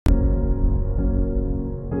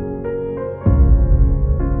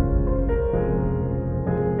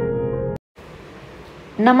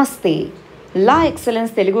నమస్తే. లా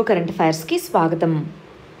excellence Telugu current అఫైర్స్కి స్వాగతం.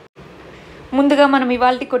 ముందుగా మనం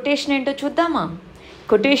ఇవాళ కొటేషన్ ఏంటో చూద్దామా?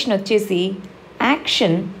 కొటేషన్ వచ్చేసి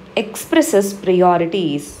యాక్షన్ ఎక్స్ప్రెసెస్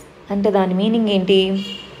ప్రయారిటీస్. అంటే దాని మీనింగ్ ఏంటి?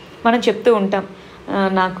 మనం చెప్తూ ఉంటాం,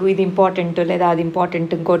 నాకు ఇది ఇంపార్టెంట్ లేదా అది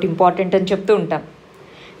ఇంపార్టెంట్, ఇంకోటి ఇంపార్టెంట్ అని చెప్తూ ఉంటాం.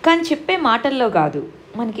 కానీ చెప్పే మాటల్లో కాదు,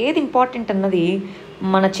 మనకి ఏది ఇంపార్టెంట్ అన్నది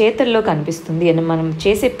మన చేతుల్లో కనిపిస్తుంది అని, మనం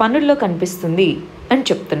చేసే పనుల్లో కనిపిస్తుంది అని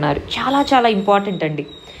చెప్తున్నారు. చాలా చాలా ఇంపార్టెంట్ అండి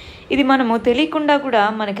ఇది. మనము తెలియకుండా కూడా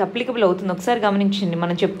మనకి అప్లికబుల్ అవుతుంది. ఒకసారి గమనించండి,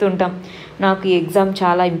 మనం చెప్తూ ఉంటాం నాకు ఈ ఎగ్జామ్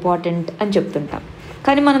చాలా ఇంపార్టెంట్ అని చెప్తుంటాం,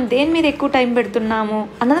 కానీ మనం దేని మీద ఎక్కువ టైం పెడుతున్నాము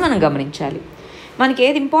అన్నది మనం గమనించాలి. మనకి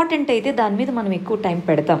ఏది ఇంపార్టెంట్ అయితే దాని మీద మనం ఎక్కువ టైం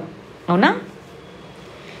పెడతాం, అవునా?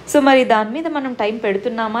 సో మరి దాని మీద మనం టైం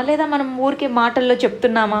పెడుతున్నామా లేదా మనం ఊరికే మాటల్లో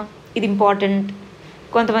చెప్తున్నామా ఇది ఇంపార్టెంట్?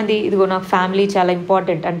 కొంతమంది ఇదిగో నాకు ఫ్యామిలీ చాలా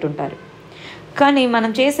ఇంపార్టెంట్ అంటుంటారు, కానీ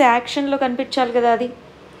మనం చేసే యాక్షన్లో కనిపించాలి కదా అది.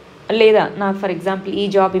 లేదా నాకు ఫర్ ఎగ్జాంపుల్ ఈ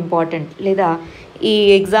జాబ్ ఇంపార్టెంట్ లేదా ఈ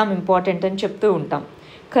ఎగ్జామ్ ఇంపార్టెంట్ అని చెప్తూ ఉంటాం,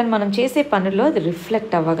 కానీ మనం చేసే పనుల్లో అది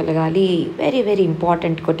reflect అవ్వగలగాలి. Very very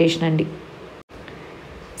important quotation అండి.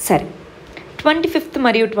 సరే, 25th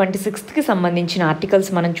మరియు 26th సంబంధించిన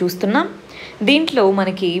ఆర్టికల్స్ మనం చూస్తున్నాం. దీంట్లో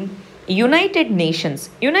మనకి యునైటెడ్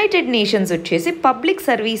నేషన్స్ వచ్చేసి పబ్లిక్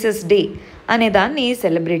సర్వీసెస్ డే అనే దాన్ని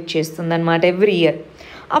సెలబ్రేట్ చేస్తుందన్నమాట ఎవ్రీ ఇయర్.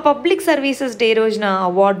 ఆ పబ్లిక్ సర్వీసెస్ డే రోజున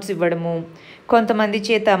అవార్డ్స్ ఇవ్వడము, కొంతమంది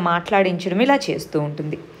చేత మాట్లాడించడం ఇలా చేస్తూ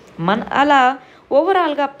ఉంటుంది. అలా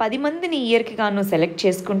ఓవరాల్గా 10 మందిని ఇయర్కి గాను సెలెక్ట్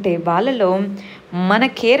చేసుకుంటే వాళ్ళలో మన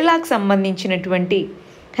కేరళకు సంబంధించినటువంటి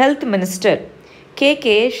హెల్త్ మినిస్టర్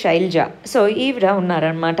కేకే శైలజ, సో ఈవిడ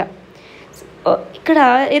ఉన్నారనమాట. ఇక్కడ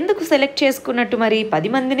ఎందుకు సెలెక్ట్ చేసుకున్నట్టు? మరి 10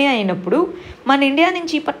 మందినే అయినప్పుడు మన ఇండియా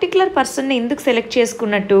నుంచి పర్టికులర్ పర్సన్ని ఎందుకు సెలెక్ట్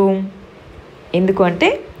చేసుకున్నట్టు? ఎందుకు అంటే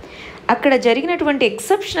అక్కడ జరిగినటువంటి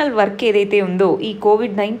ఎక్సెప్షనల్ వర్క్ ఏదైతే ఉందో, ఈ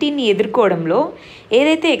కోవిడ్-19ని ఎదుర్కోవడంలో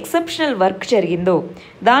ఏదైతే ఎక్సెప్షనల్ వర్క్ జరిగిందో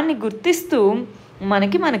దాన్ని గుర్తిస్తూ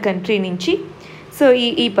మన కంట్రీ నుంచి సో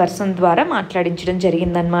ఈ పర్సన్ ద్వారా మాట్లాడించడం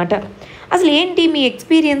జరిగిందనమాట. అసలు ఏంటి మీ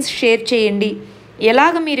ఎక్స్పీరియన్స్ షేర్ చేయండి,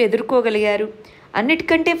 ఎలాగ మీరు ఎదుర్కోగలిగారు?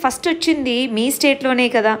 అన్నిటికంటే ఫస్ట్ వచ్చింది మీ స్టేట్లోనే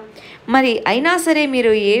కదా, మరి అయినా సరే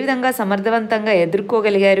మీరు ఏ విధంగా సమర్థవంతంగా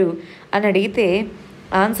ఎదుర్కోగలిగారు అని అడిగితే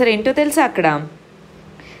ఆన్సర్ ఏంటో తెలుసా? అక్కడ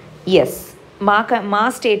ఎస్, మా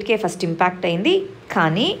స్టేట్కే ఫస్ట్ ఇంపాక్ట్ అయింది,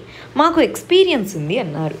 కానీ మాకు ఎక్స్పీరియన్స్ ఉంది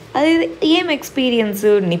అన్నారు. అది ఏం ఎక్స్పీరియన్స్?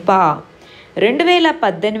 నిపా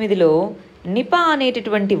 2018లో నిపా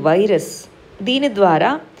అనేటటువంటి వైరస్, దీని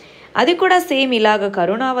ద్వారా అది కూడా సేమ్ ఇలాగ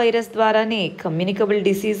కరోనా వైరస్ ద్వారానే కమ్యూనికబుల్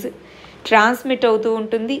డిసీజ్ ట్రాన్స్మిట్ అవుతూ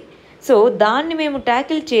ఉంటుంది. సో దాన్ని మేము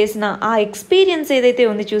ట్యాకిల్ చేసిన ఆ ఎక్స్పీరియన్స్ ఏదైతే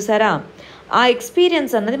ఉంది చూసారా, ఆ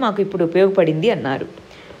ఎక్స్పీరియన్స్ అన్నది మాకు ఇప్పుడు ఉపయోగపడింది అన్నారు.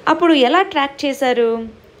 అప్పుడు ఎలా ట్రాక్ చేశారు?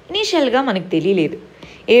 ఇనీషియల్గా మనకు తెలియలేదు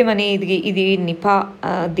ఏమని, ఇది నిపా,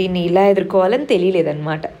 దీన్ని ఇలా ఎదుర్కోవాలని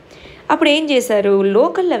తెలియలేదన్నమాట. అప్పుడు ఏం చేశారు?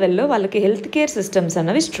 లోకల్ లెవెల్లో వాళ్ళకి హెల్త్ కేర్ సిస్టమ్స్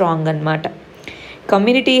అన్నవి స్ట్రాంగ్ అన్నమాట.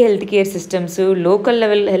 Community health care systems, local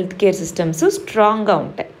level health care systems స్ట్రాంగ్గా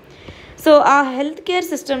ఉంటాయి. సో ఆ హెల్త్ కేర్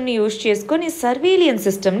సిస్టమ్ని యూజ్ చేసుకొని సర్వీలియన్స్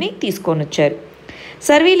సిస్టమ్ని తీసుకొని వచ్చారు.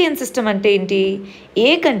 సర్వీలియన్స్ సిస్టమ్ అంటే ఏంటి? ఏ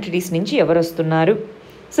కంట్రీస్ నుంచి ఎవరు వస్తున్నారు,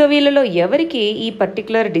 సో వీళ్ళలో ఎవరికి ఈ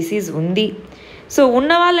పర్టికులర్ డిసీజ్ ఉంది, సో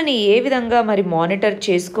ఉన్న వాళ్ళని ఏ విధంగా మరి మానిటర్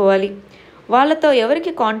చేసుకోవాలి, వాళ్ళతో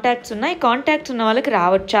ఎవరికి కాంటాక్ట్స్ ఉన్నాయి, కాంటాక్ట్స్ ఉన్న వాళ్ళకి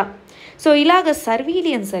రావచ్చా, సో ఇలాగ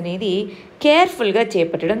సర్వీలియన్స్ అనేది కేర్ఫుల్గా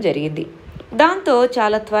చేపట్టడం జరిగింది. దాంతో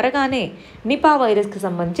చాలా త్వరగానే నిపా వైరస్కి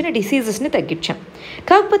సంబంధించిన డిసీజెస్ని తగ్గించాం.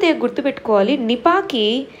 కాకపోతే గుర్తుపెట్టుకోవాలి, నిపాకి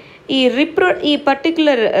ఈ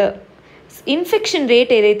పర్టికులర్ ఇన్ఫెక్షన్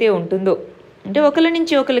రేట్ ఏదైతే ఉంటుందో, అంటే ఒకరి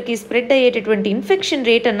నుంచి ఒకరికి స్ప్రెడ్ అయ్యేటటువంటి ఇన్ఫెక్షన్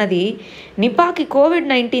రేట్ అన్నది నిపాకి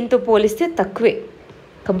కోవిడ్-19తో పోలిస్తే తక్కువే,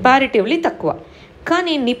 కంపారిటివ్లీ తక్కువ.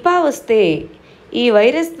 కానీ నిపా వస్తే, ఈ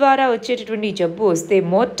వైరస్ ద్వారా వచ్చేటటువంటి జబ్బు వస్తే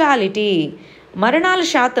మోర్టాలిటీ, మరణాల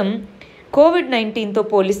శాతం కోవిడ్-19తో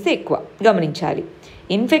పోలిస్తే ఎక్కువ. గమనించాలి,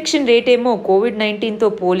 ఇన్ఫెక్షన్ రేట్ ఏమో కోవిడ్-19తో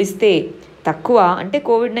పోలిస్తే తక్కువ, అంటే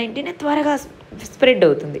కోవిడ్-19 త్వరగా స్ప్రెడ్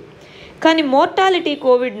అవుతుంది, కానీ మోర్టాలిటీ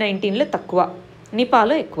కోవిడ్-19లో తక్కువ,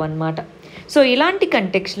 నిపాలో ఎక్కువ అన్నమాట. సో ఇలాంటి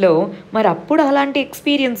కంటెక్స్లో మరి అప్పుడు అలాంటి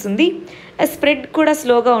ఎక్స్పీరియన్స్ ఉంది, స్ప్రెడ్ కూడా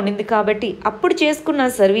స్లోగా ఉండింది, కాబట్టి అప్పుడు చేసుకున్న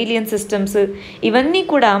సర్వీలియన్స్ సిస్టమ్స్ ఇవన్నీ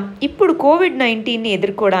కూడా ఇప్పుడు కోవిడ్-19ని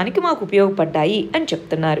ఎదుర్కోవడానికి మాకు ఉపయోగపడ్డాయి అని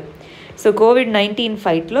చెప్తున్నారు. సో కోవిడ్-19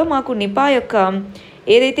 ఫైట్లో మాకు నిపా యొక్క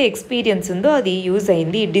ఏదైతే ఎక్స్పీరియన్స్ ఉందో అది యూజ్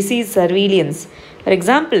అయింది. డిసీజ్ సర్వీలియన్స్ ఫర్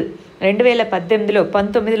ఎగ్జాంపుల్ 2018లో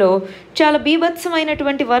 19లో చాలా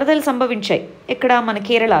బీభత్సమైనటువంటి వరదలు సంభవించాయి ఇక్కడ మన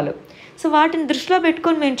కేరళలో. సో వాటిని దృష్టిలో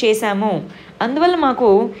పెట్టుకొని మేము చేశాము, అందువల్ల మాకు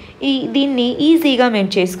దీన్ని ఈజీగా మేము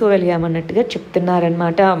చేసుకోగలిగామన్నట్టుగా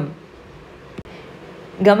చెప్తున్నారనమాట.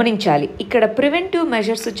 గమనించాలి, ఇక్కడ ప్రివెంటివ్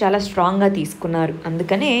మెజర్స్ చాలా స్ట్రాంగ్గా తీసుకున్నారు,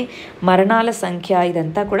 అందుకనే మరణాల సంఖ్య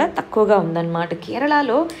ఇదంతా కూడా తక్కువగా ఉందన్నమాట.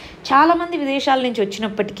 కేరళలో చాలామంది విదేశాల నుంచి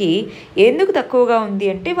వచ్చినప్పటికీ ఎందుకు తక్కువగా ఉంది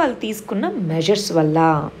అంటే వాళ్ళు తీసుకున్న మెజర్స్ వల్ల.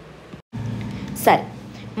 సరే,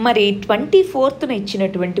 మరి 24th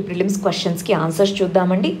ఇచ్చినటువంటి ప్రిలిమ్స్ క్వశ్చన్స్కి ఆన్సర్స్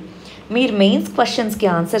చూద్దామండి. మీరు మెయిన్స్ క్వశ్చన్స్కి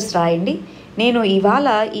ఆన్సర్స్ రాయండి. నేను ఇవాళ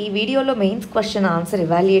ఈ వీడియోలో మెయిన్స్ క్వశ్చన్ ఆన్సర్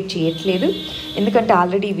ఎవాల్యుయేట్ చేయట్లేదు, ఎందుకంటే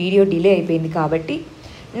ఆల్రెడీ వీడియో డిలే అయిపోయింది కాబట్టి.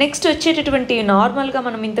 నెక్స్ట్ వచ్చేటటువంటి నార్మల్గా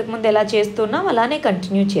మనం ఇంతకుముందు ఎలా చేస్తున్నాం అలానే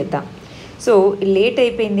కంటిన్యూ చేద్దాం. సో లేట్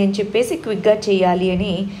అయిపోయింది అని చెప్పేసి క్విక్గా చేయాలి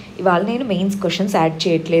అని ఇవాళ నేను మెయిన్స్ క్వశ్చన్స్ యాడ్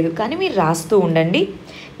చేయట్లేదు, కానీ మీరు రాస్తూ ఉండండి,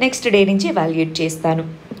 నెక్స్ట్ డే నుంచి ఎవాల్యుయేట్ చేస్తాను.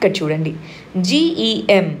 ఇక్కడ చూడండి,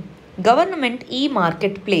 GEM గవర్నమెంట్ ఈ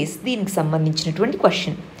మార్కెట్ ప్లేస్, దీనికి సంబంధించినటువంటి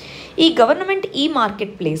క్వశ్చన్. ఈ గవర్నమెంట్ ఈ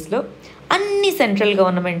మార్కెట్ ప్లేస్లో అన్ని సెంట్రల్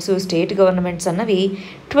గవర్నమెంట్స్, స్టేట్ గవర్నమెంట్స్ అన్నవి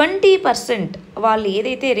 20% వాళ్ళు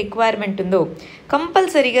ఏదైతే రిక్వైర్మెంట్ ఉందో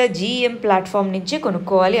కంపల్సరీగా GEM ప్లాట్ఫామ్ నుంచే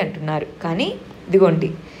కొనుక్కోవాలి అంటున్నారు. కానీ ఇదిగోండి,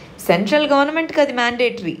 సెంట్రల్ గవర్నమెంట్కి అది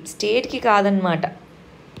మ్యాండేటరీ, స్టేట్కి కాదనమాట.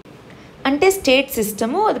 అంటే స్టేట్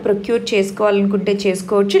సిస్టము అది ప్రొక్యూర్ చేసుకోవాలనుకుంటే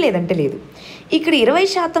చేసుకోవచ్చు, లేదంటే లేదు. ఇక్కడ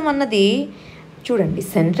 20% అన్నది చూడండి,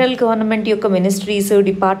 సెంట్రల్ గవర్నమెంట్ యొక్క మినిస్ట్రీస్,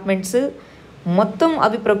 డిపార్ట్మెంట్స్ మొత్తం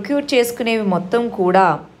అవి ప్రొక్యూర్ చేసుకునేవి మొత్తం కూడా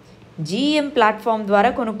GEM ప్లాట్ఫామ్ ద్వారా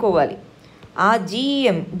కొనుక్కోవాలి. ఆ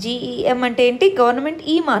GEM అంటే ఏంటి, గవర్నమెంట్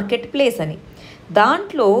ఈ మార్కెట్ ప్లేస్ అని.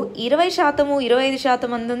 దాంట్లో 20%,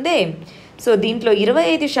 25% అంది ఉందే. సో దీంట్లో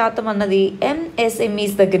 25% అన్నది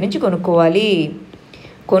MSMEs దగ్గర నుంచి కొనుక్కోవాలి.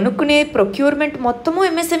 కొనుక్కునే ప్రొక్యూర్మెంట్ మొత్తము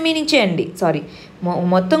MSME నుంచే అండి,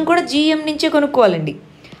 మొత్తం కూడా GEM నుంచే కొనుక్కోవాలండి.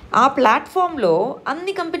 ఆ ప్లాట్ఫామ్లో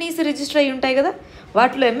అన్ని కంపెనీస్ రిజిస్టర్ అయి ఉంటాయి కదా,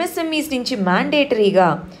 వాటిలో MSMEs నుంచి మ్యాండేటరీగా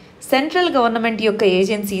సెంట్రల్ గవర్నమెంట్ యొక్క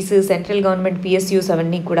ఏజెన్సీస్, సెంట్రల్ గవర్నమెంట్ PSUs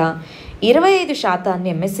అవన్నీ కూడా 25%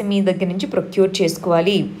 MSME దగ్గర నుంచి ప్రొక్యూర్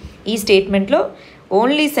చేసుకోవాలి. ఈ స్టేట్మెంట్లో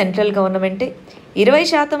ఓన్లీ సెంట్రల్ గవర్నమెంటే,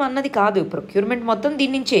 20% అన్నది కాదు, ప్రొక్యూర్మెంట్ మొత్తం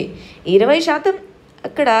దీని నుంచే. 20%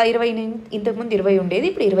 అక్కడ 20 ఇంతకుముందు 20 ఉండేది,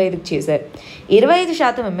 ఇప్పుడు 25కి చేశారు.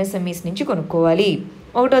 25% MSMEs నుంచి కొనుక్కోవాలి.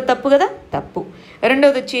 ఒకటో తప్పు కదా, తప్పు.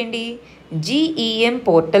 రెండోది వచ్చేయండి, GEM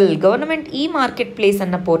పోర్టల్, గవర్నమెంట్ ఈ మార్కెట్ ప్లేస్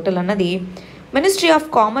అన్న పోర్టల్ అన్నది మినిస్ట్రీ ఆఫ్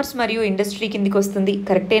కామర్స్ మరియు ఇండస్ట్రీ కిందికి వస్తుంది.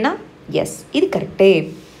 కరెక్టేనా? ఎస్, ఇది కరెక్టే.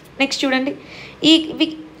 నెక్స్ట్ చూడండి,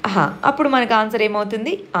 అప్పుడు మనకు ఆన్సర్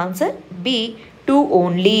ఏమవుతుంది? Answer B2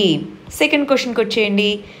 only. సెకండ్ క్వశ్చన్కి వచ్చేయండి,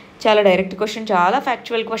 చాలా డైరెక్ట్ క్వశ్చన్, చాలా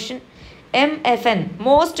factual question. MFN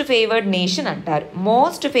most favoured nation అంటారు.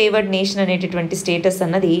 మోస్ట్ ఫేవర్డ్ నేషన్ అనేటటువంటి స్టేటస్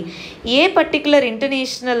అన్నది ఏ పర్టికులర్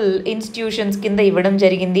ఇంటర్నేషనల్ ఇన్స్టిట్యూషన్స్ కింద ఇవ్వడం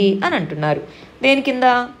జరిగింది అని అంటున్నారు. దేని కింద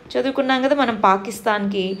చదువుకున్నాం కదా మనం,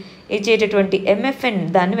 పాకిస్తాన్కి ఇచ్చేటటువంటి MFN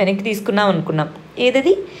దాన్ని వెనక్కి తీసుకున్నాం అనుకున్నాం.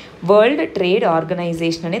 ఏదది? వరల్డ్ ట్రేడ్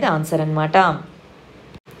ఆర్గనైజేషన్ అనేది ఆన్సర్ అనమాట.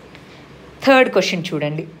 థర్డ్ క్వశ్చన్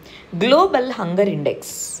చూడండి, గ్లోబల్ హంగర్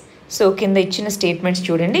ఇండెక్స్. సో కింద ఇచ్చిన స్టేట్మెంట్స్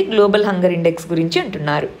చూడండి, గ్లోబల్ హంగర్ ఇండెక్స్ గురించి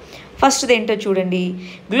అంటున్నారు. ఫస్ట్ది ఏంటో చూడండి,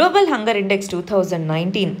 గ్లోబల్ హంగర్ ఇండెక్స్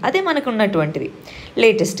 2019, అదే మనకు ఉన్నటువంటిది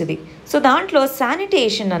లేటెస్ట్ది. సో దాంట్లో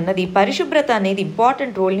శానిటేషన్ అన్నది, పరిశుభ్రత అనేది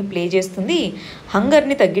ఇంపార్టెంట్ రోల్ని ప్లే చేస్తుంది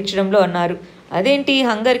హంగర్ని తగ్గించడంలో అన్నారు. అదేంటి,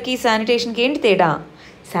 హంగర్కి శానిటేషన్కి ఏంటి తేడా?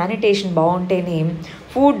 శానిటేషన్ బాగుంటేనే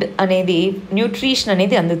ఫుడ్ అనేది, న్యూట్రిషన్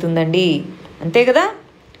అనేది అందుతుందండి, అంతే కదా.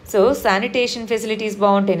 సో శానిటేషన్ ఫెసిలిటీస్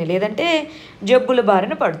బాగుంటేనే, లేదంటే జబ్బుల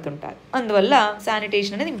బారిన పడుతుంటారు. అందువల్ల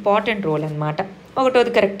శానిటేషన్ అనేది ఇంపార్టెంట్ రోల్ అనమాట.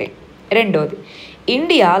 ఒకటోది కరెక్టే. రెండోది,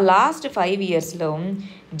 India last 5 yearsలో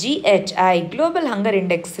GHI global hunger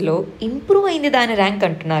ఇండెక్స్లో improve అయింది దాని ర్యాంక్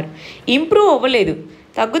అంటున్నారు. ఇంప్రూవ్ అవ్వలేదు,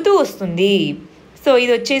 తగ్గుతూ వస్తుంది. సో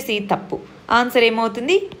ఇది వచ్చేసి తప్పు. ఆన్సర్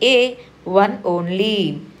ఏమవుతుంది? A1 only.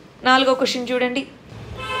 నాలుగో క్వశ్చన్ చూడండి,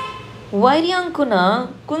 వైర్యాంకున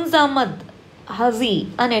కుంజామద్ హజీ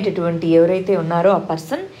అనేటటువంటి ఎవరైతే ఉన్నారో ఆ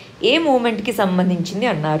పర్సన్ ఏ మూమెంట్కి సంబంధించింది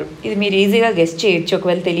అన్నారు. ఇది మీరు ఈజీగా గెస్ చేయొచ్చు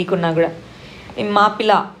ఒకవేళ తెలియకున్నా కూడా.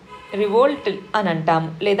 మాపిలా రివోల్ట్ అని అంటాము,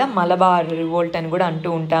 లేదా మలబార్ రివోల్ట్ అని కూడా అంటూ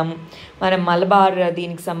ఉంటాము. మనం మలబార్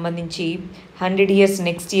దీనికి సంబంధించి 100 years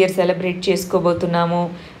నెక్స్ట్ ఇయర్ సెలబ్రేట్ చేసుకోబోతున్నాము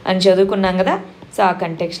అని చదువుకున్నాం కదా. సో ఆ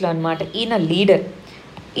కంటెక్స్లో అనమాట. ఈయన లీడర్,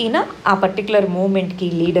 ఈయన ఆ పర్టికులర్ మూమెంట్కి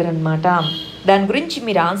లీడర్ అనమాట. దాని గురించి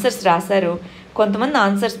మీరు ఆన్సర్స్ రాశారు, కొంతమంది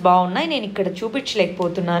ఆన్సర్స్ బాగున్నాయి, నేను ఇక్కడ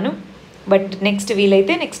చూపించలేకపోతున్నాను. బట్ నెక్స్ట్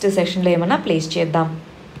వీలైతే నెక్స్ట్ సెషన్లో ఏమైనా ప్లేస్ చేద్దాం.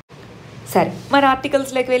 సరే, మరి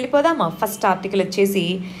ఆర్టికల్స్లోకి వెళ్ళిపోదామా. ఫస్ట్ ఆర్టికల్ వచ్చేసి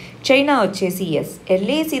చైనా వచ్చేసి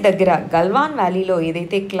LAC దగ్గర గల్వాన్ వ్యాలీలో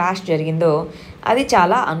ఏదైతే క్లాష్ జరిగిందో అది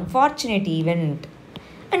చాలా అన్ఫార్చునేట్ ఈవెంట్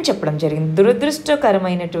అని చెప్పడం జరిగింది.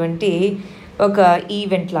 దురదృష్టకరమైనటువంటి ఒక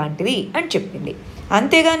ఈవెంట్ లాంటిది అని చెప్పింది.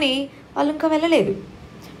 అంతేగాని వాళ్ళు ఇంకా వెళ్ళలేదు,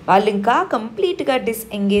 వాళ్ళు ఇంకా కంప్లీట్గా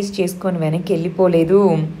డిస్ఎంగేజ్ చేసుకొని వెనక్కి వెళ్ళిపోలేదు.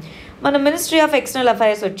 మన మినిస్ట్రీ ఆఫ్ ఎక్స్టర్నల్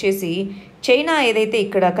అఫైర్స్ వచ్చేసి చైనా ఏదైతే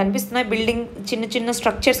ఇక్కడ కనిపిస్తున్నాయో బిల్డింగ్ చిన్న చిన్న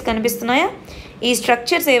స్ట్రక్చర్స్ కనిపిస్తున్నాయా, ఈ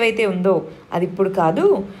స్ట్రక్చర్స్ ఏవైతే ఉందో అది ఇప్పుడు కాదు,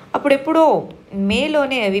 అప్పుడెప్పుడో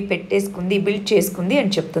మేలోనే అవి బిల్డ్ చేసుకుంది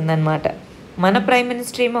అని చెప్తుందన్నమాట. మన ప్రైమ్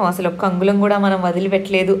మినిస్టర్ ఏమో అసలు ఒక్క అంగుళం కూడా మనం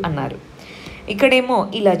వదిలిపెట్టలేదు అన్నారు. ఇక్కడేమో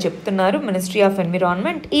ఇలా చెప్తున్నారు మినిస్ట్రీ ఆఫ్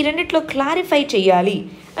ఎన్విరాన్మెంట్ ఈ రెండిట్లో క్లారిఫై చేయాలి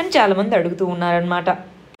అని చాలామంది అడుగుతూ ఉన్నారనమాట.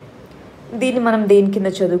 దీన్ని మనం దేని కింద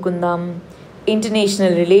చదువుకుందాం?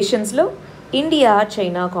 ఇంటర్నేషనల్ రిలేషన్స్లో ఇండియా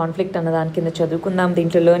చైనా కాన్ఫ్లిక్ట్ అన్న దాని కింద చదువుకుందాం.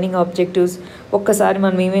 దీంట్లో లెర్నింగ్ ఆబ్జెక్టివ్స్ ఒక్కసారి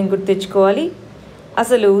మనం ఏమేమి గుర్తించుకోవాలి?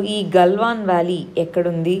 అసలు ఈ గల్వాన్ వ్యాలీ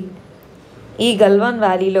ఎక్కడుంది, ఈ గల్వాన్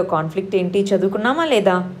వ్యాలీలో కాన్ఫ్లిక్ట్ ఏంటి చదువుకున్నామా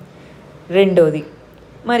లేదా? రెండోది,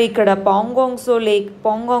 మరి ఇక్కడ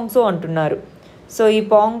పాంగాంగ్సో అంటున్నారు. సో ఈ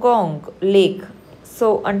పాంగాంగ్ లేక్, సో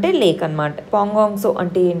అంటే లేక్ అన్నమాట. పాంగాంగ్సో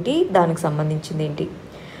అంటే ఏంటి, దానికి సంబంధించింది ఏంటి?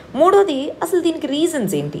 మూడోది, అసలు దీనికి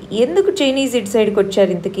రీజన్స్ ఏంటి, ఎందుకు చైనీస్ ఇటు సైడ్కి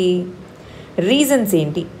వచ్చారు, ఇంతకీ రీజన్స్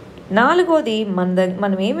ఏంటి? నాలుగోది,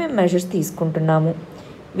 మనం ఏమేమి మెజర్స్ తీసుకుంటున్నాము,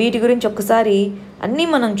 వీటి గురించి ఒక్కసారి అన్నీ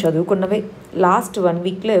మనం చదువుకున్నవే. లాస్ట్ 1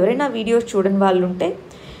 వీక్లో ఎవరైనా వీడియోస్ చూడని వాళ్ళు ఉంటే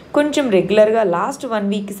కొంచెం రెగ్యులర్గా లాస్ట్ 1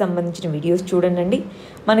 వీక్కి సంబంధించిన వీడియోస్ చూడండి,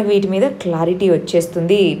 మనకు వీటి మీద క్లారిటీ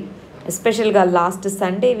వచ్చేస్తుంది. ఎస్పెషల్గా లాస్ట్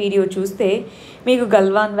సండే వీడియో చూస్తే మీకు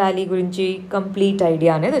గల్వాన్ వ్యాలీ గురించి కంప్లీట్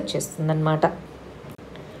ఐడియా అనేది వచ్చేస్తుంది అన్నమాట.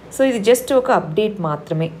 సో ఇది జస్ట్ ఒక అప్డేట్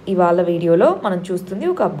మాత్రమే, ఇవాళ వీడియోలో మనం చూస్తుంది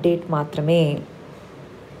ఒక అప్డేట్ మాత్రమే.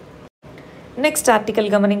 నెక్స్ట్ ఆర్టికల్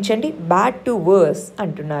గమనించండి. బ్యాడ్ టు వర్స్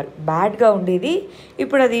అంటున్నారు. బ్యాడ్గా ఉండేది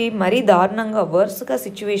ఇప్పుడు అది మరీ దారుణంగా వర్స్గా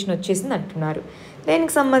సిచ్యువేషన్ వచ్చేసింది అంటున్నారు.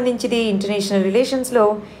 దీనికి సంబంధించింది ఇంటర్నేషనల్ రిలేషన్స్లో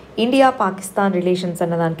ఇండియా పాకిస్తాన్ రిలేషన్స్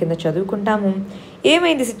అన్న దాని కింద చదువుకుంటాము.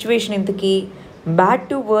 ఏమైంది సిచ్యువేషన్ ఇంతకీ, బ్యాడ్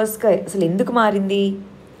టు వర్స్గా అసలు ఎందుకు మారింది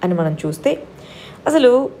అని మనం చూస్తే,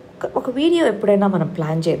 అసలు ఒక వీడియో ఎప్పుడైనా మనం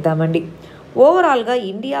ప్లాన్ చేద్దామండి. ఓవరాల్గా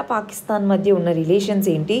ఇండియా పాకిస్తాన్ మధ్య ఉన్న రిలేషన్స్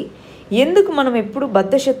ఏంటి, ఎందుకు మనం ఎప్పుడు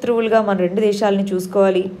బద్ధ శత్రువులుగా మన 2 దేశాలని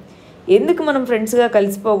చూసుకోవాలి, ఎందుకు మనం ఫ్రెండ్స్గా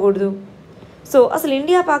కలిసిపోకూడదు, సో అసలు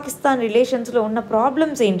ఇండియా పాకిస్తాన్ రిలేషన్స్లో ఉన్న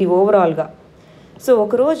ప్రాబ్లమ్స్ ఏంటి ఓవరాల్గా. సో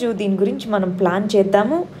ఒకరోజు దీని గురించి మనం ప్లాన్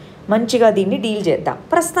చేద్దాము, మంచిగా దీన్ని డీల్ చేద్దాం.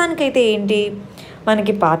 ప్రస్తుతానికైతే ఏంటి,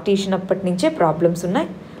 మనకి పార్టీషన్ అప్పటి నుంచే ప్రాబ్లమ్స్ ఉన్నాయి,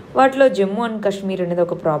 వాటిలో జమ్మూ అండ్ కాశ్మీర్ అనేది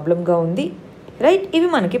ఒక ప్రాబ్లంగా ఉంది, రైట్. ఇవి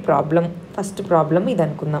మనకి ఫస్ట్ ప్రాబ్లం ఇది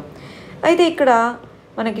అనుకుందాం. అయితే ఇక్కడ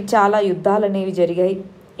మనకి చాలా యుద్ధాలు అనేవి జరిగాయి.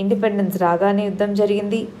 ఇండిపెండెన్స్ రాగానే యుద్ధం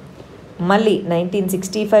జరిగింది, మళ్ళీ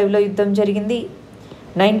 1965లో యుద్ధం జరిగింది,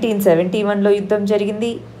 1971లో యుద్ధం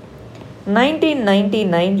జరిగింది,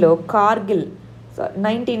 1999లో కార్గిల్,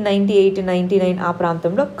 1998-99 ఆ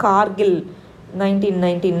ప్రాంతంలో కార్గిల్,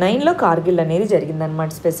 1999లో కార్గిల్ అనేది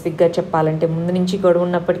జరిగిందనమాట. స్పెసిఫిక్గా చెప్పాలంటే ముందు నుంచి గొడవ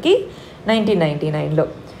ఉన్నప్పటికీ 1999లో.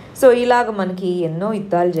 సో ఇలాగ మనకి ఎన్నో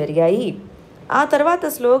యుద్ధాలు జరిగాయి. ఆ తర్వాత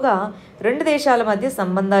స్లోగా 2 దేశాల మధ్య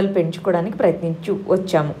సంబంధాలు పెంచుకోవడానికి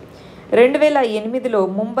వచ్చాము. 2008లో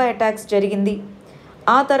ముంబై అటాక్స్ జరిగింది.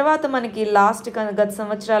 ఆ తర్వాత మనకి గత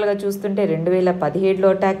సంవత్సరాలుగా చూస్తుంటే 2017లో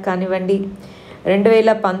అటాక్ కానివ్వండి,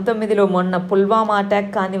 2019లో మొన్న పుల్వామా అటాక్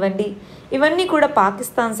కానివ్వండి, ఇవన్నీ కూడా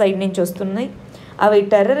పాకిస్తాన్ సైడ్ నుంచి వస్తున్నాయి. అవి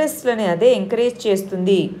టెర్రరిస్టులని అదే ఎంకరేజ్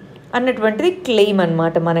చేస్తుంది అన్నటువంటిది క్లెయిమ్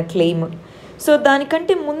అన్నమాట, మన క్లెయిమ్. సో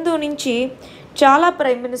దానికంటే ముందు నుంచి చాలా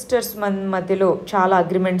ప్రైమ్ మినిస్టర్స్ మధ్యలో చాలా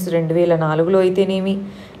అగ్రిమెంట్స్ 2004లో అయితేనేమి,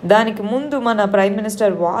 దానికి ముందు మన ప్రైమ్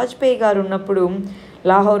మినిస్టర్ వాజ్పేయి గారు ఉన్నప్పుడు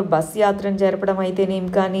లాహోర్ బస్ యాత్రను జరపడం అయితేనేమి,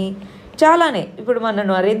 కానీ చాలానే ఇప్పుడు మన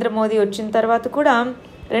నరేంద్ర మోదీ వచ్చిన తర్వాత కూడా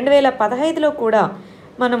 2015లో కూడా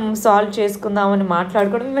మనం సాల్వ్ చేసుకుందామని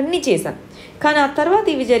మాట్లాడుకోవడం ఇవన్నీ చేశాం. కానీ ఆ తర్వాత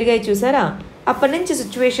ఇవి జరిగాయి చూసారా, అప్పటి నుంచి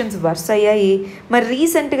సిచ్యువేషన్స్ వర్స్ అయ్యాయి. మరి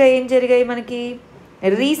రీసెంట్గా ఏం జరిగాయి మనకి,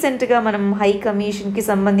 రీసెంట్గా మనం హై కమిషన్కి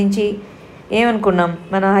సంబంధించి ఏమనుకున్నాం,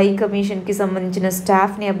 మన హై కమిషన్కి సంబంధించిన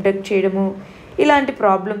స్టాఫ్ని అప్డేట్ చేయడము, ఇలాంటి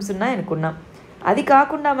ప్రాబ్లమ్స్ ఉన్నాయనుకున్నాం. అది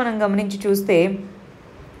కాకుండా మనం గమనించి చూస్తే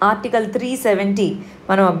ఆర్టికల్ 370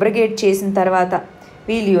 మనం అబ్రగేట్ చేసిన తర్వాత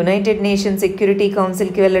వీళ్ళు యునైటెడ్ నేషన్స్ సెక్యూరిటీ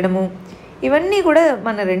కౌన్సిల్కి వెళ్ళడము, ఇవన్నీ కూడా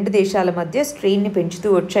మన 2 దేశాల మధ్య స్ట్రెయిన్ని పెంచుతూ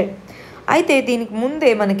వచ్చాయి. అయితే దీనికి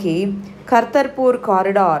ముందే మనకి కర్తార్పూర్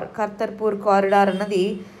కారిడార్ అన్నది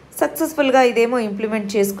సక్సెస్ఫుల్గా ఇదేమో ఇంప్లిమెంట్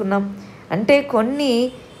చేసుకున్నాం. అంటే కొన్ని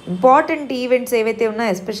ఇంపార్టెంట్ ఈవెంట్స్ ఏవైతే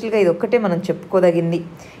ఉన్నాయో ఎస్పెషల్గా ఇది ఒక్కటే మనం చెప్పుకోదగింది,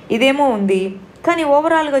 ఇదేమో ఉంది. కానీ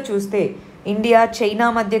ఓవరాల్గా చూస్తే ఇండియా చైనా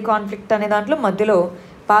మధ్య కాన్ఫ్లిక్ట్ అనే దాంట్లో మధ్యలో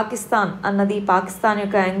పాకిస్తాన్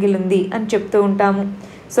యొక్క యాంగిల్ ఉంది అని చెప్తూ ఉంటాము.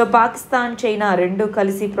 సో పాకిస్తాన్ చైనా 2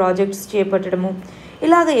 కలిసి ప్రాజెక్ట్స్ చేపట్టడము,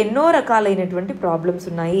 ఇలాగ ఎన్నో రకాలైనటువంటి ప్రాబ్లమ్స్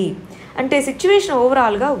ఉన్నాయి. అంటే సిచ్యువేషన్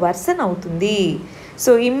ఓవరాల్గా వర్సన్ అవుతుంది.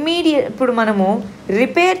 సో ఇప్పుడు మనము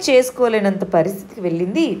రిపేర్ చేసుకోలేనంత పరిస్థితికి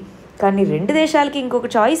వెళ్ళింది. కానీ 2 దేశాలకి ఇంకొక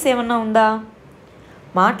చాయిస్ ఏమన్నా ఉందా,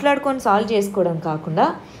 మాట్లాడుకొని సాల్వ్ చేసుకోవడం కాకుండా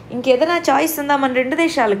ఇంకేదైనా చాయిస్ ఉందా మన 2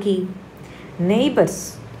 దేశాలకి? నెయిబర్స్,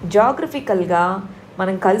 జాగ్రఫికల్గా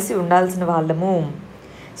మనం కలిసి ఉండాల్సిన వాళ్ళము.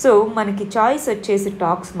 సో మనకి చాయిస్ వచ్చేసి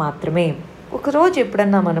టాక్స్ మాత్రమే. ఒకరోజు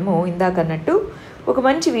ఎప్పుడన్నా మనము ఇందాకన్నట్టు ఒక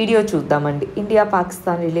మంచి వీడియో చూద్దామండి. ఇండియా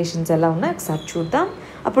పాకిస్తాన్ రిలేషన్స్ ఎలా ఉన్నాయో ఒకసారి చూద్దాం,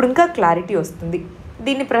 అప్పుడు ఇంకా క్లారిటీ వస్తుంది.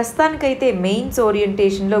 దీన్ని ప్రస్తుతానికైతే మెయిన్స్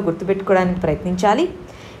ఓరియంటేషన్లో గుర్తుపెట్టుకోవడానికి ప్రయత్నించాలి.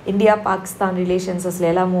 ఇండియా పాకిస్తాన్ రిలేషన్స్ అసలు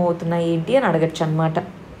ఎలా మూవ్ అవుతున్నాయి ఏంటి అని అడగచ్చు అనమాట.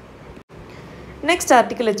 నెక్స్ట్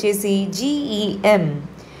ఆర్టికల్ వచ్చేసి GEM,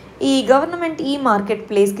 ఈ గవర్నమెంట్ ఈ మార్కెట్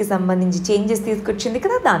ప్లేస్కి సంబంధించి చేంజెస్ తీసుకొచ్చింది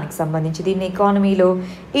కదా, దానికి సంబంధించి దీన్ని ఎకానమీలో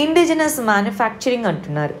ఇండిజినస్ మ్యానుఫ్యాక్చరింగ్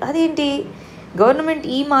అంటున్నారు. అదేంటి గవర్నమెంట్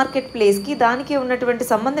ఈ మార్కెట్ ప్లేస్కి దానికి ఉన్నటువంటి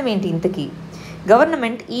సంబంధం ఏంటి? ఇంతకీ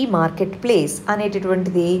గవర్నమెంట్ ఈ మార్కెట్ ప్లేస్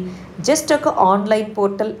అనేటటువంటిది జస్ట్ ఒక ఆన్లైన్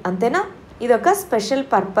పోర్టల్ అంతేనా? ఇది ఒక స్పెషల్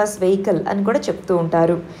పర్పస్ వెహికల్ అని కూడా చెప్తూ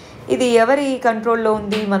ఉంటారు. ఇది ఎవరి కంట్రోల్లో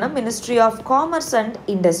ఉంది? మన ministry of commerce and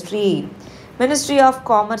industry. Ministry of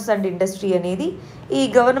commerce and industry అనేది ఈ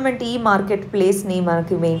గవర్నమెంట్ ఈ మార్కెట్ ప్లేస్ని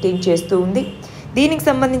మనకి మెయింటైన్ చేస్తూ ఉంది. దీనికి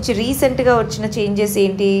సంబంధించి రీసెంట్గా వచ్చిన చేంజెస్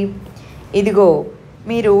ఏంటి? ఇదిగో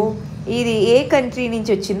మీరు ఇది ఏ కంట్రీ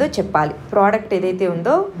నుంచి వచ్చిందో చెప్పాలి. ప్రోడక్ట్ ఏదైతే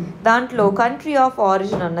ఉందో దాంట్లో కంట్రీ ఆఫ్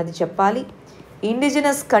ఆరిజిన్ అన్నది చెప్పాలి.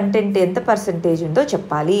 ఇండిజినస్ కంటెంట్ ఎంత పర్సంటేజ్ ఉందో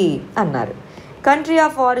చెప్పాలి అన్నారు. కంట్రీ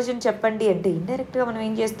ఆఫ్ ఆరిజిన్ చెప్పండి అంటే ఇండైరెక్ట్గా మనం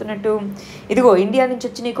ఏం చేస్తున్నట్టు, ఇదిగో ఇండియా నుంచి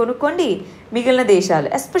వచ్చినవి కొనుక్కోండి, మిగిలిన దేశాలు,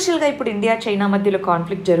 ఎస్పెషల్గా ఇప్పుడు ఇండియా చైనా మధ్యలో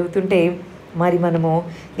కాన్ఫ్లిక్ట్ జరుగుతుంటే మరి మనము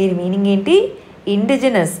దీని మీనింగ్ ఏంటి?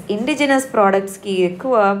 ఇండిజినస్ ప్రోడక్ట్స్కి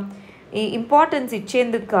ఎక్కువ ఈ ఇంపార్టెన్స్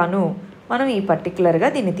ఇచ్చేందుకు గాను మనం ఈ పర్టికులర్గా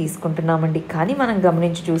దీన్ని తీసుకుంటున్నామండి. కానీ మనం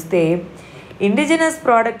గమనించి చూస్తే ఇండిజినస్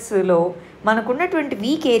ప్రోడక్ట్స్లో మనకున్నటువంటి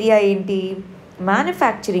వీక్ ఏరియా ఏంటి?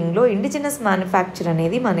 మ్యానుఫ్యాక్చరింగ్లో ఇండిజినస్ మ్యానుఫ్యాక్చర్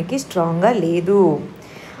అనేది మనకి స్ట్రాంగ్గా లేదు.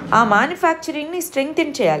 ఆ మ్యానుఫ్యాక్చరింగ్ని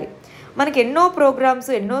స్ట్రెంగ్తెన్ చేయాలి. మనకి ఎన్నో ప్రోగ్రామ్స్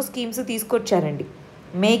ఎన్నో స్కీమ్స్ తీసుకొచ్చారండి.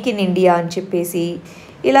 మేక్ ఇన్ ఇండియా అని చెప్పేసి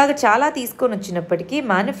ఇలాగ చాలా తీసుకొని వచ్చినప్పటికీ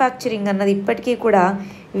మ్యానుఫ్యాక్చరింగ్ అన్నది ఇప్పటికీ కూడా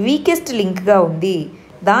వీకెస్ట్ లింక్గా ఉంది.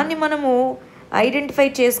 దాన్ని మనము ఐడెంటిఫై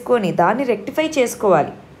చేసుకొని దాన్ని రెక్టిఫై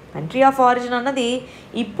చేసుకోవాలి. కంట్రీ ఆఫ్ ఆరిజిన్ అన్నది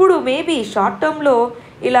ఇప్పుడు మేబీ షార్ట్ టర్మ్లో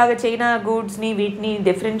ఇలాగ చైనా గూడ్స్ని వీటిని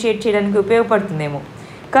డిఫరెన్షియేట్ చేయడానికి ఉపయోగపడుతుందేమో,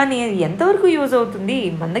 కానీ అది ఎంతవరకు యూజ్ అవుతుంది?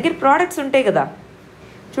 మన దగ్గర ప్రోడక్ట్స్ ఉంటాయి కదా.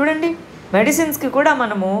 చూడండి, మెడిసిన్స్కి కూడా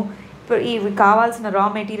మనము ఇవి కావాల్సిన రా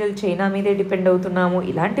మెటీరియల్ చైనా మీదే డిపెండ్ అవుతున్నాము.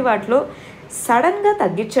 ఇలాంటి వాటిలో సడన్గా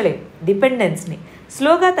తగ్గించలేం డిపెండెన్స్ని.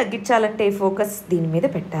 స్లోగా తగ్గించాలంటే ఫోకస్ దీని మీద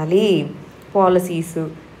పెట్టాలి. పాలసీస్,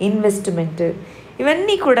 ఇన్వెస్ట్మెంట్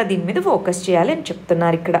ఇవన్నీ కూడా దీని మీద ఫోకస్ చేయాలి అని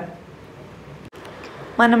చెప్తున్నారు ఇక్కడ.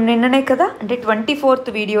 మనం నిన్ననే కదా అంటే 24th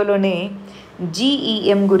వీడియోలోనే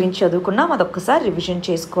GEM గురించి చదువుకున్నాం. అదొక్కసారి రివిజన్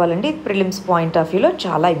చేసుకోవాలండి. ప్రిలిమ్స్ పాయింట్ ఆఫ్ వ్యూలో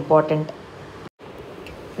చాలా ఇంపార్టెంట్.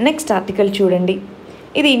 నెక్స్ట్ ఆర్టికల్ చూడండి,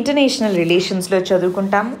 ఇది ఇంటర్నేషనల్ రిలేషన్స్లో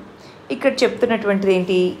చదువుకుంటాము. ఇక్కడ చెప్తున్నటువంటిది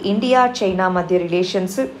ఏంటి? ఇండియా చైనా మధ్య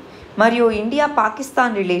రిలేషన్స్ మరియు ఇండియా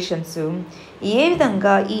పాకిస్తాన్ రిలేషన్స్ ఏ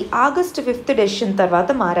విధంగా ఈ August 5th డెసిషన్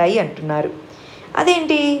తర్వాత మారాయి అంటున్నారు.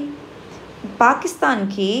 అదేంటి?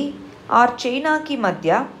 పాకిస్తాన్కి ఆర్ చైనాకి మధ్య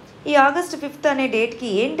ఈ August 5th అనే డేట్కి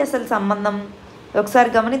ఏంటి అసలు సంబంధం? ఒకసారి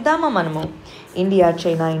గమనిద్దామా మనము. India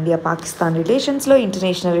China, India Pakistan రిలేషన్స్లో,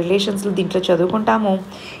 international రిలేషన్స్లో దీంట్లో చదువుకుంటాము.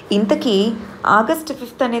 ఇంతకీ August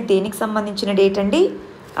 5th అనేది దేనికి సంబంధించిన డేట్ అండి?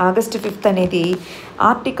 August 5th అనేది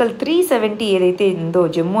ఆర్టికల్ 370 ఏదైతే ఉందో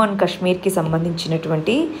జమ్మూ అండ్ కాశ్మీర్కి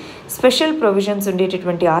సంబంధించినటువంటి స్పెషల్ ప్రొవిజన్స్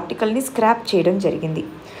ఉండేటటువంటి ఆర్టికల్ని స్క్రాప్ చేయడం జరిగింది.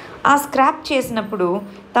 ఆ స్క్రాప్ చేసినప్పుడు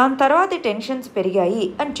దాని తర్వాత టెన్షన్స్ పెరిగాయి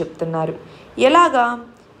అని చెప్తున్నారు. ఎలాగా?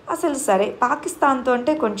 అసలు సరే పాకిస్తాన్తో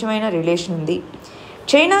అంటే కొంచెమైనా రిలేషన్ ఉంది,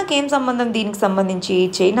 చైనాకి ఏం సంబంధం? దీనికి సంబంధించి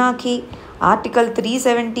చైనాకి ఆర్టికల్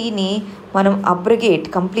 370ని మనం అబ్రిగేట్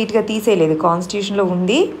కంప్లీట్గా తీసేయలేదు, కాన్స్టిట్యూషన్లో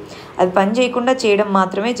ఉంది, అది పని చేయకుండా చేయడం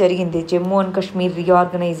మాత్రమే జరిగింది Jammu and Kashmir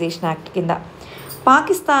reorganisation act కింద.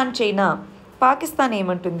 పాకిస్తాన్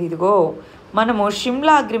ఏమంటుంది? ఇదిగో మనము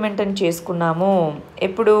షిమ్లా అగ్రిమెంట్ అని చేసుకున్నాము.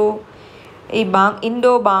 ఎప్పుడు? ఈ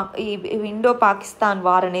ఇండో పాకిస్తాన్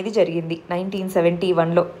వార్ అనేది జరిగింది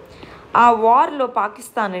 1971లో. ఆ వార్లో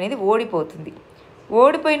పాకిస్తాన్ అనేది ఓడిపోతుంది.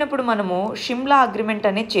 ఓడిపోయినప్పుడు మనము షిమ్లా అగ్రిమెంట్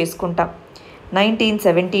అనేది చేసుకుంటాం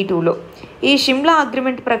 1972లో. ఈ షిమ్లా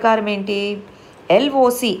అగ్రిమెంట్ ప్రకారం ఏంటి?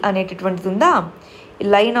 LOC అనేటటువంటిది ఉందా,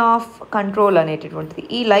 లైన్ ఆఫ్ కంట్రోల్ అనేటటువంటిది.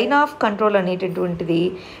 ఈ లైన్ ఆఫ్ కంట్రోల్ అనేటటువంటిది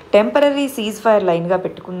టెంపరరీ సీజ్ ఫైర్ లైన్గా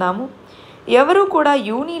పెట్టుకుందాము. ఎవరు కూడా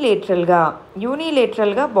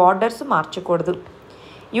యూనిలేటరల్గా బార్డర్స్ మార్చకూడదు,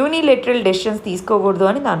 యూనిలేటరల్ డెసిషన్స్ తీసుకోకూడదు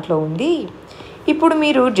అని దాంట్లో ఉంది. ఇప్పుడు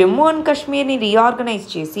మీరు జమ్మూ అండ్ కాశ్మీర్ని రీఆర్గనైజ్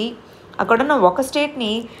చేసి అక్కడున్న ఒక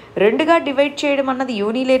స్టేట్ని రెండుగా డివైడ్ చేయడం అన్నది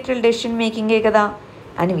యూనిలేటరల్ డెసిషన్ మేకింగే కదా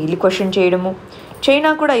అని వీళ్ళు క్వశ్చన్ చేయడము. చైనా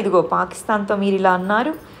కూడా ఇదిగో పాకిస్తాన్తో మీరు ఇలా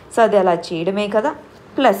అన్నారు, సో అది అలా చేయడమే కదా.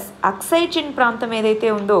 ప్లస్ అక్సాయ్ చిన్ ప్రాంతం ఏదైతే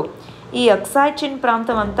ఉందో ఈ అక్సాయ్ చిన్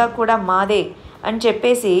ప్రాంతం అంతా కూడా మాదే అని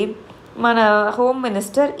చెప్పేసి మన హోమ్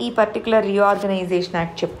మినిస్టర్ ఈ పర్టికులర్ రీఆర్గనైజేషన్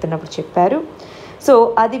యాక్ట్ చెప్తున్నప్పుడు చెప్పారు. సో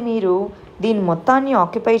అది మీరు దీని మొత్తాన్ని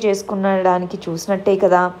ఆక్యుపై చేసుకునడానికి చూసినట్టే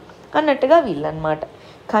కదా అన్నట్టుగా వీళ్ళనమాట.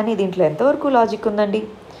 కానీ దీంట్లో ఎంతవరకు లాజిక్ ఉందండి?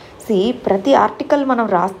 ప్రతి ఆర్టికల్ మనం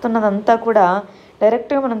రాస్తున్నదంతా కూడా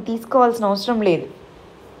డైరెక్ట్గా మనం తీసుకోవాల్సిన అవసరం లేదు.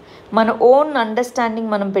 మన ఓన్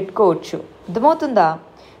అండర్స్టాండింగ్ మనం పెట్టుకోవచ్చు. అర్థమవుతుందా?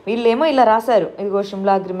 వీళ్ళేమో ఇలా రాశారు, ఇదిగో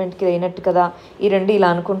షిమ్లా అగ్రిమెంట్కి అయినట్టు కదా, ఈ రెండు ఇలా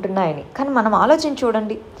అనుకుంటున్నాయని. కానీ మనం ఆలోచించి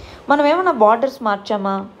చూడండి, మనం ఏమన్నా బార్డర్స్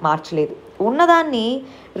మార్చామా? మార్చలేదు. ఉన్నదాన్ని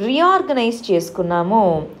రీఆర్గనైజ్ చేసుకున్నాము.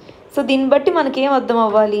 సో దీన్ని బట్టి మనకేం అర్థం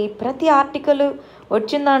అవ్వాలి? ప్రతి ఆర్టికల్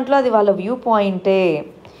వచ్చిన దాంట్లో అది వాళ్ళ వ్యూ పాయింటే.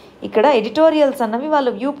 ఇక్కడ ఎడిటోరియల్స్ అన్నవి వాళ్ళ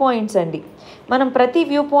వ్యూ పాయింట్స్ అండి. మనం ప్రతి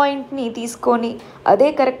వ్యూ పాయింట్ని తీసుకొని అదే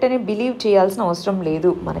కరెక్ట్ అని బిలీవ్ చేయాల్సిన అవసరం లేదు.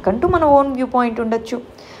 మనకంటూ మన ఓన్ వ్యూ పాయింట్ ఉండొచ్చు.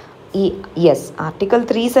 ఆర్టికల్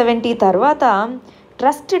 370 తర్వాత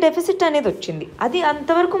ట్రస్ట్ డెఫిసిట్ అనేది వచ్చింది. అది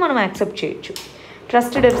అంతవరకు మనం యాక్సెప్ట్ చేయొచ్చు.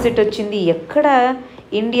 ట్రస్ట్ డెఫిసిట్ వచ్చింది, ఎక్కడ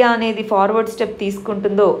ఇండియా అనేది ఫార్వర్డ్ స్టెప్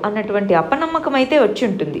తీసుకుంటుందో అన్నటువంటి అపనమ్మకం అయితే వచ్చి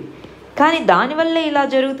ఉంటుంది. కానీ దానివల్లే ఇలా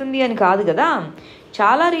జరుగుతుంది అని కాదు కదా.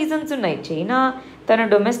 చాలా రీజన్స్ ఉన్నాయి. చైనా తన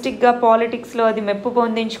డొమెస్టిక్గా పాలిటిక్స్లో అది మెప్పు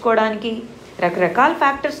పొందించుకోవడానికి రకరకాల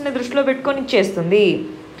ఫ్యాక్టర్స్ని దృష్టిలో పెట్టుకొని చేస్తుంది.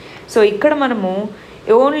 సో ఇక్కడ మనము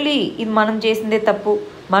ఓన్లీ ఇది మనం చేసిందే తప్పు,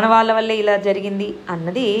 మన వాళ్ళ వల్లే ఇలా జరిగింది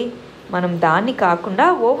అన్నది మనం దాన్ని కాకుండా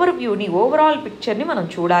ఓవరాల్ పిక్చర్ని మనం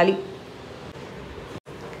చూడాలి.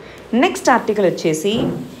 నెక్స్ట్ ఆర్టికల్ వచ్చేసి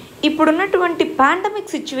ఇప్పుడున్నటువంటి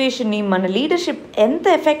పాండమిక్ సిచ్యువేషన్ని మన లీడర్షిప్ ఎంత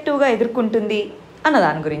ఎఫెక్టివ్గా ఎదుర్కొంటుంది అన్న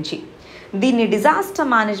దాని గురించి. దీన్ని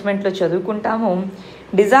డిజాస్టర్ మేనేజ్మెంట్లో చదువుకుంటాము.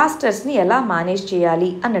 డిజాస్టర్స్ని ఎలా మేనేజ్ చేయాలి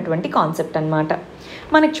అన్నటువంటి కాన్సెప్ట్ అన్నమాట.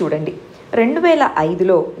 మనకి చూడండి,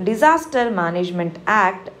 2005లో డిజాస్టర్ మేనేజ్మెంట్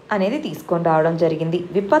యాక్ట్ అనేది తీసుకొని రావడం జరిగింది.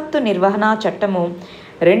 విపత్తు నిర్వహణ చట్టము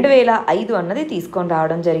 2005 అన్నది తీసుకొని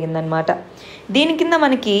రావడం జరిగిందనమాట. దీని కింద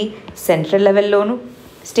మనకి central లెవెల్లోను,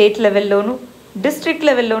 state లెవెల్లోను, district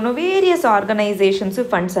లెవెల్లోను various organisations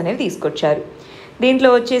funds అనేవి తీసుకొచ్చారు. దీంట్లో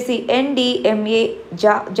వచ్చేసి NDMA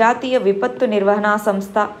జాతీయ విపత్తు నిర్వహణ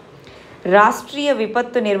సంస్థ, రాష్ట్రీయ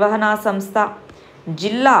విపత్తు నిర్వహణ సంస్థ,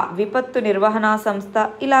 జిల్లా విపత్తు నిర్వహణ సంస్థ,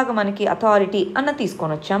 ఇలాగ మనకి అథారిటీ అన్న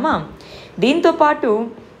తీసుకొని వచ్చామా. దీంతోపాటు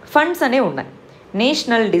ఫండ్స్ అనేవి ఉన్నాయి.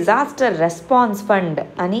 నేషనల్ డిజాస్టర్ రెస్పాన్స్ ఫండ్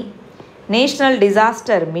అని, నేషనల్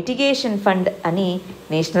డిజాస్టర్ మిటిగేషన్ ఫండ్ అని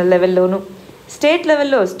నేషనల్ లెవెల్లోను, స్టేట్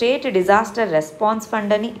లెవెల్లో స్టేట్ డిజాస్టర్ రెస్పాన్స్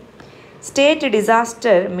ఫండ్ అని, స్టేట్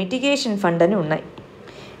డిజాస్టర్ మిటిగేషన్ ఫండ్ అని ఉన్నాయి.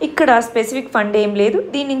 ఇక్కడ స్పెసిఫిక్ ఫండ్ ఏం లేదు.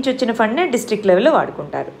 దీని నుంచి వచ్చిన ఫండ్నే డిస్ట్రిక్ట్ లెవెల్లో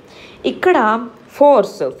వాడుకుంటారు. ఇక్కడ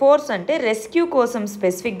ఫోర్స్ అంటే రెస్క్యూ కోసం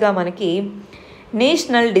స్పెసిఫిక్గా మనకి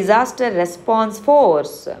నేషనల్ డిజాస్టర్ రెస్పాన్స్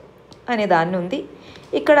ఫోర్స్ అనే దాన్ని ఉంది.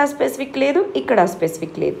 ఇక్కడ స్పెసిఫిక్ లేదు, ఇక్కడ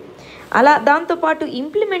స్పెసిఫిక్ లేదు. అలా దాంతోపాటు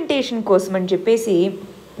ఇంప్లిమెంటేషన్ కోసం అని చెప్పేసి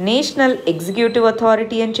నేషనల్ ఎగ్జిక్యూటివ్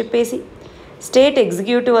అథారిటీ అని చెప్పేసి, స్టేట్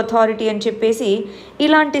ఎగ్జిక్యూటివ్ అథారిటీ అని చెప్పేసి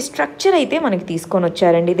ఇలాంటి స్ట్రక్చర్ అయితే మనకి తీసుకొని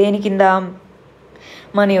వచ్చారండి. దేని కింద?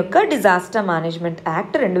 మన యొక్క డిజాస్టర్ మేనేజ్మెంట్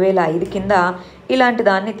యాక్ట్ 2005 కింద ఇలాంటి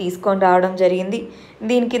దాన్ని తీసుకొని రావడం జరిగింది.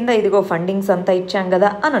 దీని కింద ఇదిగో ఫండింగ్స్ అంతా ఇచ్చాం కదా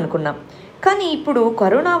అని అనుకున్నాం. కానీ ఇప్పుడు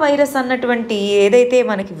కరోనా వైరస్ అన్నటువంటి ఏదైతే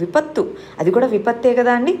మనకి విపత్తు, అది కూడా విపత్తే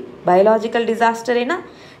కదా అండి, బయోలాజికల్ డిజాస్టర్ అయినా.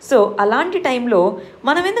 సో అలాంటి టైంలో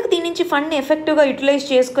మనం ఎందుకు దీని నుంచి ఫండ్ని ఎఫెక్టివ్గా యూటిలైజ్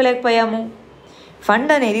చేసుకోలేకపోయాము?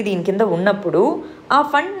 ఫండ్ అనేది దీని కింద ఉన్నప్పుడు ఆ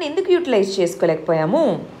ఫండ్ని ఎందుకు యూటిలైజ్ చేసుకోలేకపోయాము?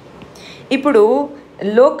 ఇప్పుడు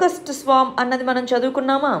లోకస్ట్ స్వామ్ అన్నది మనం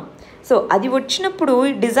చదువుకున్నామా? సో అది వచ్చినప్పుడు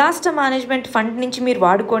డిజాస్టర్ మేనేజ్మెంట్ ఫండ్ నుంచి మీరు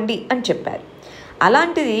వాడుకోండి అని చెప్పారు.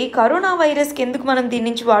 అలాంటిది కరోనా వైరస్కి ఎందుకు మనం దీని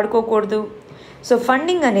నుంచి వాడుకోకూడదు? సో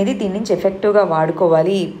ఫండింగ్ అనేది దీని నుంచి ఎఫెక్టివ్గా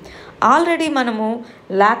వాడుకోవాలి. ఆల్రెడీ మనము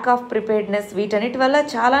ల్యాక్ ఆఫ్ ప్రిపేర్డ్నెస్ వీటన్నిటి వల్ల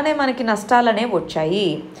చాలానే మనకి నష్టాలనే వచ్చాయి.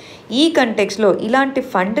 ఈ కంటెక్స్లో ఇలాంటి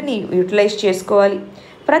ఫండ్ని యూటిలైజ్ చేసుకోవాలి.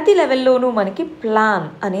 ప్రతి లెవెల్లోనూ మనకి ప్లాన్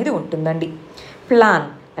అనేది ఉంటుందండి. ప్లాన్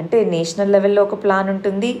అంటే నేషనల్ లెవెల్లో ఒక ప్లాన్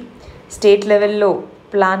ఉంటుంది, స్టేట్ లెవెల్లో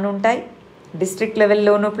ప్లాన్ ఉంటాయి, డిస్ట్రిక్ట్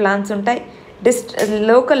లెవెల్లోనూ ప్లాన్స్ ఉంటాయి,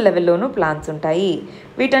 లోకల్ లెవెల్లోనూ ప్లాన్స్ ఉంటాయి.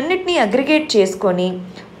 వీటన్నిటిని అగ్రిగేట్ చేసుకొని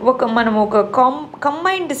మనం ఒక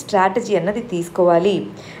కంబైన్డ్ స్ట్రాటజీ అన్నది తీసుకోవాలి.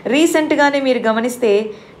 రీసెంట్గానే మీరు గమనిస్తే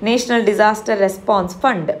నేషనల్ డిజాస్టర్ రెస్పాన్స్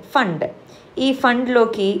ఫండ్ ఈ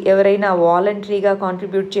ఫండ్లోకి ఎవరైనా వాలంటరీగా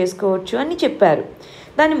కాంట్రిబ్యూట్ చేసుకోవచ్చు అని చెప్పారు.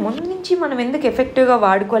 దాని ముందు నుంచి మనం ఎందుకు ఎఫెక్టివ్గా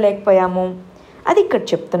వాడుకోలేకపోయాము? అది ఇక్కడ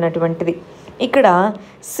చెప్తున్నటువంటిది. ఇక్కడ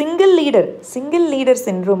సింగిల్ లీడర్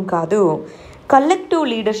సిండ్రోమ్ కాదు, కలెక్టివ్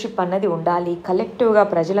లీడర్షిప్ అన్నది ఉండాలి. కలెక్టివ్గా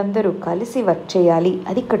ప్రజలందరూ కలిసి వర్క్ చేయాలి.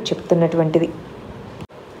 అది ఇక్కడ చెప్తున్నటువంటిది.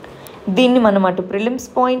 దీన్ని మనం అటు ప్రిలిమ్స్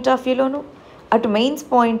పాయింట్ ఆఫ్ వ్యూలోను, అటు మెయిన్స్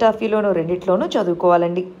పాయింట్ ఆఫ్ వ్యూలోను రెండిట్లోనూ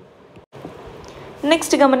చదువుకోవాలండి.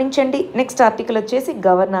 నెక్స్ట్ గమనించండి. నెక్స్ట్ ఆర్టికల్ వచ్చేసి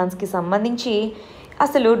గవర్నాన్స్కి సంబంధించి.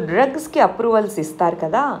 అసలు డ్రగ్స్కి అప్రూవల్స్ ఇస్తారు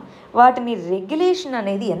కదా, వాటిని రెగ్యులేషన్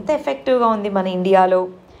అనేది ఎంత ఎఫెక్టివ్గా ఉంది మన ఇండియాలో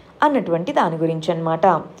అన్నటువంటి దాని గురించి అన్నమాట.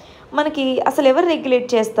 మనకి అసలు ఎవరు రెగ్యులేట్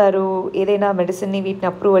చేస్తారు ఏదైనా మెడిసిన్ని వీటిని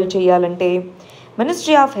అప్రూవల్ చేయాలంటే?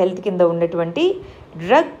 మినిస్ట్రీ ఆఫ్ హెల్త్ కింద ఉన్నటువంటి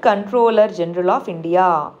drug controller general of India,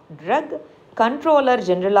 drug controller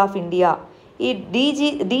general of India, ఈ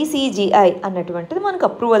DCGI అన్నటువంటిది మనకు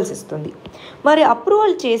అప్రూవల్స్ ఇస్తుంది. మరి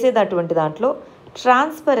అప్రూవల్ చేసేటటువంటి దాంట్లో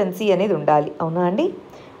ట్రాన్స్పరెన్సీ అనేది ఉండాలి, అవునా అండి?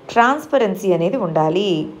 ట్రాన్స్పరెన్సీ అనేది ఉండాలి.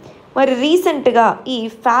 మరి రీసెంట్గా ఈ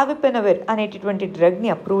ఫావిపిరవిర్ అనేటటువంటి డ్రగ్ని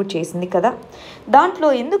అప్రూవ్ చేసింది కదా, దాంట్లో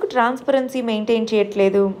ఎందుకు ట్రాన్స్పరెన్సీ మెయింటైన్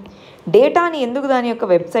చేయట్లేదు? డేటాని ఎందుకు దాని యొక్క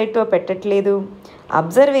వెబ్సైట్లో పెట్టట్లేదు?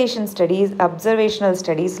 అబ్జర్వేషనల్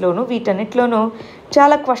స్టడీస్లోనూ వీటన్నిటిలోనూ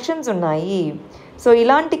చాలా క్వశ్చన్స్ ఉన్నాయి. సో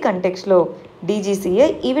ఇలాంటి కంటెక్స్లో DGCA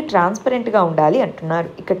ఇవి ట్రాన్స్పరెంట్గా ఉండాలి అంటున్నారు.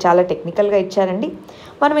 ఇక్కడ చాలా టెక్నికల్గా ఇచ్చారండి,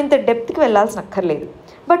 మనం ఇంత డెప్త్కి వెళ్ళాల్సిన అక్కర్లేదు.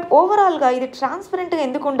 బట్ ఓవరాల్గా ఇది ట్రాన్స్పరెంట్గా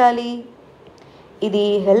ఎందుకు ఉండాలి? ఇది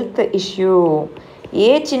హెల్త్ ఇష్యూ. ఏ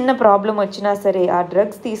చిన్న ప్రాబ్లం వచ్చినా సరే ఆ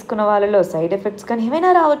డ్రగ్స్ తీసుకున్న వాళ్ళలో సైడ్ ఎఫెక్ట్స్ కానీ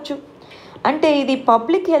ఏమైనా రావచ్చు. అంటే ఇది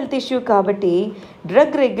పబ్లిక్ హెల్త్ ఇష్యూ కాబట్టి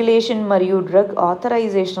డ్రగ్ రెగ్యులేషన్ మరియు డ్రగ్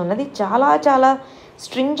ఆథరైజేషన్ అన్నది చాలా చాలా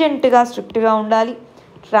స్ట్రిక్ట్గా ఉండాలి,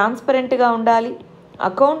 ట్రాన్స్పరెంట్గా ఉండాలి,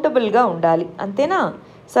 అకౌంటబుల్గా ఉండాలి, అంతేనా?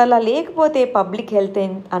 సో అలా లేకపోతే పబ్లిక్ హెల్త్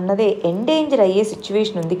అన్నదే ఎండేంజర్ అయ్యే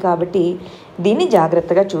సిచ్యువేషన్ ఉంది కాబట్టి దీన్ని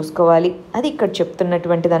జాగ్రత్తగా చూసుకోవాలి. అది ఇక్కడ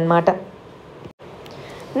చెప్తున్నటువంటిది అన్నమాట.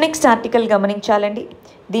 నెక్స్ట్ ఆర్టికల్ గమనించాలండి,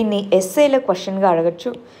 దీన్ని ఎస్ఏలో క్వశ్చన్గా అడగచ్చు.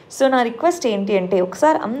 సో నా రిక్వెస్ట్ ఏంటి అంటే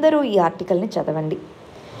ఒకసారి అందరూ ఈ ఆర్టికల్ని చదవండి.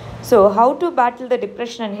 So how to battle the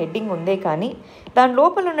depression and heading ఉందే కానీ దాని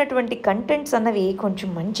లోపల ఉన్నటువంటి కంటెంట్స్ అన్నవి కొంచెం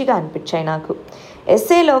మంచిగా అనిపించాయి నాకు.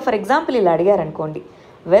 ఎస్ఏలో ఫర్ ఎగ్జాంపుల్ ఇలా అడిగారనుకోండి,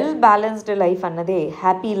 వెల్ బ్యాలెన్స్డ్ లైఫ్ అన్నదే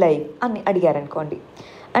హ్యాపీ లైఫ్ అని అడిగారనుకోండి,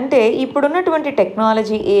 అంటే ఇప్పుడున్నటువంటి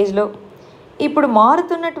టెక్నాలజీ ఏజ్లో ఇప్పుడు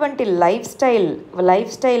మారుతున్నటువంటి లైఫ్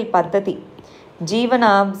స్టైల్ పద్ధతి, జీవన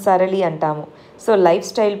సరళి అంటాము. సో లైఫ్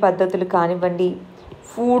స్టైల్ పద్ధతులు కానివ్వండి,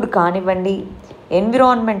 ఫుడ్ కానివ్వండి,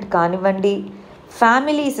 ఎన్విరాన్మెంట్ కానివ్వండి,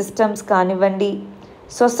 ఫ్యామిలీ సిస్టమ్స్ కానివ్వండి,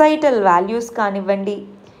 సొసైటల్ వాల్యూస్ కానివ్వండి,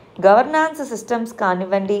 గవర్నాన్స్ సిస్టమ్స్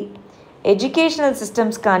కానివ్వండి, ఎడ్యుకేషనల్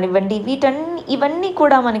సిస్టమ్స్ కానివ్వండి, ఇవన్నీ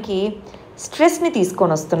కూడా మనకి స్ట్రెస్ని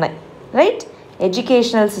తీసుకొని వస్తున్నాయి, రైట్?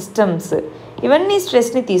 ఎడ్యుకేషనల్ సిస్టమ్స్ ఇవన్నీ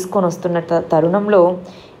స్ట్రెస్ని తీసుకొని వస్తున్న తరుణంలో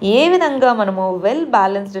ఏ విధంగా మనము వెల్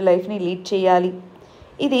బ్యాలెన్స్డ్ లైఫ్ని లీడ్ చేయాలి?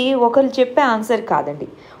 ఇది ఒకరు చెప్పే ఆన్సర్ కాదండి.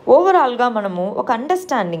 ఓవరాల్గా మనము ఒక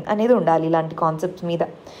అండర్స్టాండింగ్ అనేది ఉండాలి ఇలాంటి కాన్సెప్ట్స్ మీద.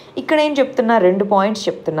 ఇక్కడ ఏం చెప్తున్నారు, 2 పాయింట్స్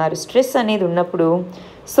చెప్తున్నారు. స్ట్రెస్ అనేది ఉన్నప్పుడు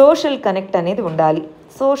సోషల్ కనెక్ట్ అనేది ఉండాలి,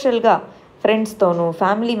 సోషల్గా ఫ్రెండ్స్తోనూ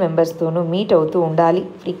ఫ్యామిలీ మెంబర్స్తోనూ మీట్ అవుతూ ఉండాలి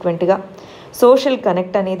ఫ్రీక్వెంట్గా, సోషల్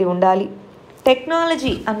కనెక్ట్ అనేది ఉండాలి.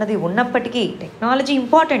 టెక్నాలజీ అన్నది ఉన్నప్పటికీ టెక్నాలజీ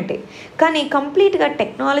ఇంపార్టెంటే, కానీ కంప్లీట్గా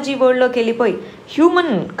టెక్నాలజీ వరల్డ్లోకి వెళ్ళిపోయి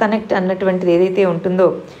హ్యూమన్ కనెక్ట్ అన్నటువంటిది ఏదైతే ఉంటుందో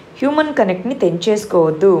human కనెక్ట్ని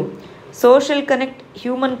తెంచేసుకోవద్దు. Social connect,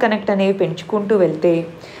 human connect అనేవి పెంచుకుంటూ వెళ్తే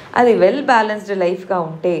అది వెల్ బ్యాలెన్స్డ్ లైఫ్గా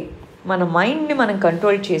ఉంటే మన మైండ్ని మనం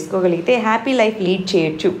కంట్రోల్ చేసుకోగలిగితే హ్యాపీ లైఫ్ లీడ్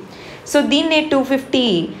చేయొచ్చు. సో దీన్నే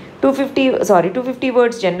 250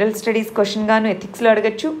 వర్డ్స్ జనరల్ స్టడీస్ క్వశ్చన్గాను ఎథిక్స్లో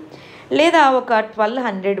అడగచ్చు, లేదా ఒక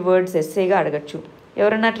 1200 వర్డ్స్ ఎస్సేగా అడగచ్చు.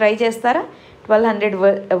 ఎవరన్నా ట్రై చేస్తారా?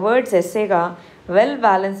 1200 words ఎస్సేగా well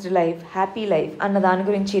balanced life, happy life అన్న దాని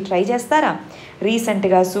గురించి ట్రై చేస్తారా?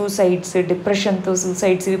 రీసెంట్గా సూసైడ్స్, డిప్రెషన్తో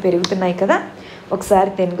సూసైడ్స్ ఇవి పెరుగుతున్నాయి కదా,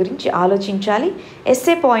 ఒకసారి దీని గురించి ఆలోచించాలి.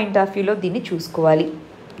 ఎస్ఏ పాయింట్ ఆఫ్ వ్యూలో దీన్ని చూసుకోవాలి.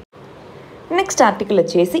 నెక్స్ట్ ఆర్టికల్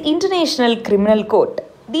వచ్చేసి ఇంటర్నేషనల్ క్రిమినల్ కోర్ట్.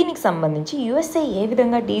 దీనికి సంబంధించి USA ఏ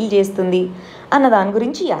విధంగా డీల్ చేస్తుంది అన్న దాని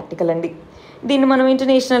గురించి ఈ ఆర్టికల్ అండి. దీన్ని మనం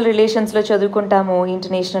ఇంటర్నేషనల్ రిలేషన్స్లో చదువుకుంటాము,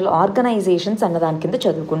 ఇంటర్నేషనల్ ఆర్గనైజేషన్స్ అన్న దాని కింద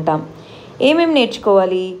చదువుకుంటాం. ఏమేమి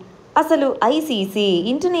నేర్చుకోవాలి? అసలు ICC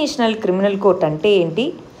ఇంటర్నేషనల్ క్రిమినల్ కోర్ట్ అంటే ఏంటి,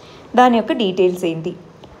 దాని యొక్క డీటెయిల్స్ ఏంటి,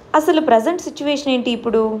 అసలు ప్రజెంట్ సిచ్యువేషన్ ఏంటి,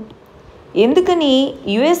 ఇప్పుడు ఎందుకని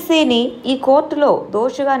USAని ఈ కోర్టులో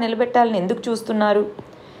దోషిగా నిలబెట్టాలని ఎందుకు చూస్తున్నారు,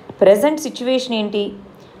 ప్రజెంట్ సిచ్యువేషన్ ఏంటి,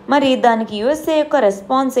 మరి దానికి USA యొక్క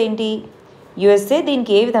రెస్పాన్స్ ఏంటి, USA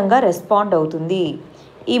దీనికి ఏ విధంగా రెస్పాండ్ అవుతుంది,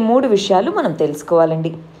 ఈ 3 విషయాలు మనం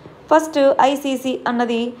తెలుసుకోవాలండి. ఫస్ట్ ICC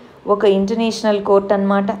అన్నది ఒక ఇంటర్నేషనల్ కోర్ట్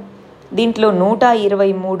అన్నమాట. దీంట్లో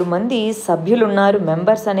 123 మంది సభ్యులు ఉన్నారు,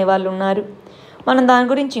 మెంబర్స్ అనేవాళ్ళు ఉన్నారు. మనం దాని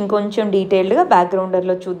గురించి ఇంకొంచెం డీటెయిల్డ్గా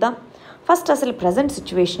బ్యాక్గ్రౌండర్లో చూద్దాం. ఫస్ట్ అసలు ప్రజెంట్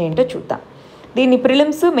సిచ్యువేషన్ ఏంటో చూద్దాం. దీన్ని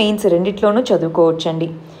ప్రిలిమ్స్, మెయిన్స్ రెండిట్లోనూ చదువుకోవచ్చండి.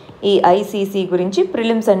 ఈ ICC గురించి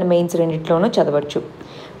ప్రిలిమ్స్ అండ్ మెయిన్స్ రెండిట్లోనూ చదవచ్చు.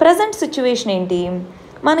 ప్రజెంట్ సిచ్యువేషన్ ఏంటి,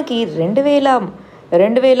 మనకి 2003,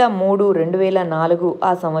 2004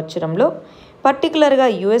 ఆ సంవత్సరంలో పర్టికులర్గా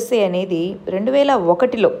USA అనేది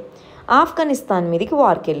 2001లో ఆఫ్ఘనిస్తాన్ మీదకి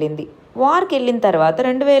వార్కి వెళ్ళిన తర్వాత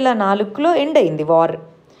 2004లో ఎండ్ అయింది వార్.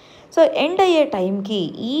 సో ఎండ్ అయ్యే టైంకి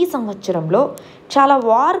ఈ సంవత్సరంలో చాలా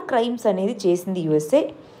వార్ క్రైమ్స్ అనేది చేసింది USA.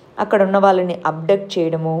 అక్కడ ఉన్న వాళ్ళని అబ్డక్ట్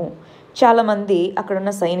చేయడము, చాలామంది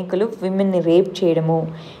అక్కడున్న సైనికులు విమెన్ని రేప్ చేయడము,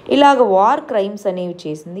 ఇలాగ వార్ క్రైమ్స్ అనేవి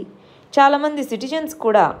చేసింది. చాలామంది సిటిజన్స్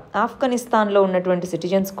కూడా, ఆఫ్ఘనిస్తాన్లో ఉన్నటువంటి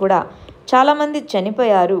సిటిజన్స్ కూడా చాలామంది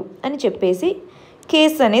చనిపోయారు అని చెప్పేసి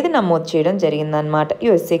కేసు అనేది నమోదు చేయడం జరిగిందనమాట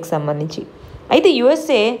యుఎస్ఏకి సంబంధించి. అయితే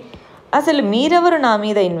యుఎస్ఏ అసలు మీరెవరు నా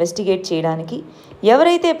మీద ఇన్వెస్టిగేట్ చేయడానికి,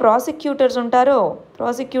 ఎవరైతే ప్రాసిక్యూటర్స్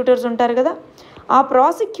ఉంటారు కదా, ఆ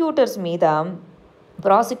ప్రాసిక్యూటర్స్ మీద,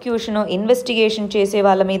 ప్రాసిక్యూషను ఇన్వెస్టిగేషన్ చేసే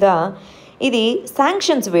వాళ్ళ మీద ఇది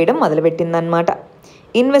శాంక్షన్స్ వేయడం మొదలుపెట్టిందనమాట.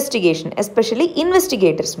 ఇన్వెస్టిగేషన్ ఎస్పెషల్లీ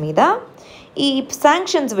ఇన్వెస్టిగేటర్స్ మీద ఈ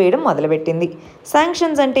శాంక్షన్స్ వేయడం మొదలుపెట్టింది.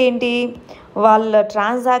 శాంక్షన్స్ అంటే ఏంటి, వాళ్ళ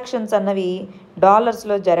ట్రాన్సాక్షన్స్ అన్నవి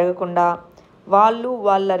డాలర్స్లో జరగకుండా, వాళ్ళు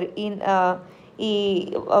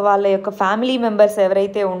వాళ్ళ యొక్క ఫ్యామిలీ మెంబర్స్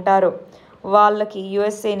ఎవరైతే ఉంటారో వాళ్ళకి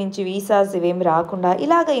యుఎస్ఏ నుంచి వీసాస్ ఇవేమి రాకుండా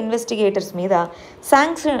ఇలాగ ఇన్వెస్టిగేటర్స్ మీద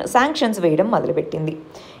శాంక్షన్స్ వేయడం మొదలుపెట్టింది.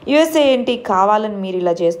 యుఎస్ఏ ఏంటి, కావాలని మీరు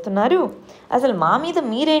ఇలా చేస్తున్నారు, అసలు మా మీద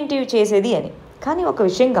మీరేంటి చేసేది అని. కానీ ఒక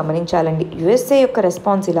విషయం గమనించాలండి, యుఎస్ఏ యొక్క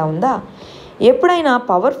రెస్పాన్స్ ఇలా ఉందా, ఎప్పుడైనా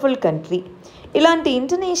పవర్ఫుల్ కంట్రీ ఇలాంటి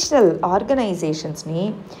ఇంటర్నేషనల్ ఆర్గనైజేషన్స్ని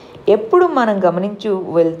ఎప్పుడు మనం గమనించు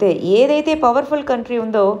వెళ్తే, ఏదైతే పవర్ఫుల్ కంట్రీ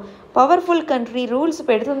ఉందో పవర్ఫుల్ కంట్రీ రూల్స్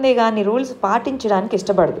పెడుతుందే కానీ రూల్స్ పాటించడానికి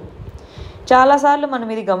ఇష్టపడదు. చాలాసార్లు మనం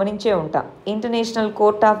ఇది గమనించే ఉంటాం. ఇంటర్నేషనల్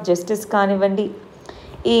కోర్ట్ ఆఫ్ జస్టిస్ కానివ్వండి,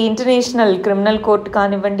 ఈ ఇంటర్నేషనల్ క్రిమినల్ కోర్ట్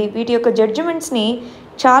కానివ్వండి, వీటి యొక్క జడ్జిమెంట్స్ని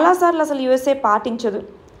చాలాసార్లు అసలు యుఎస్ఏ పాటించదు.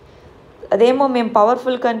 అదేమో మేము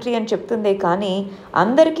పవర్ఫుల్ కంట్రీ అని చెప్తుందే కానీ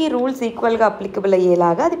అందరికీ రూల్స్ ఈక్వల్గా అప్లికబుల్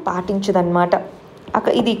అయ్యేలాగా అది పాటించదన్నమాట.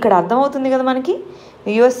 ఇది ఇక్కడ అర్థమవుతుంది కదా మనకి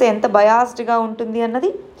యుఎస్ఏ ఎంత బయాస్డ్గా ఉంటుంది అన్నది.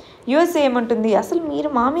 యుఎస్ఏ ఏమంటుంది, అసలు మీరు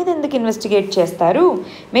మా మీద ఎందుకు ఇన్వెస్టిగేట్ చేస్తారు,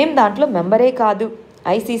 మేము దాంట్లో మెంబరే కాదు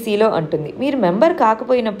ఐసీసీలో అంటుంది. మీరు మెంబర్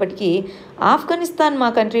కాకపోయినప్పటికీ ఆఫ్ఘనిస్తాన్ మా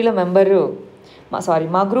కంట్రీలో మెంబరు,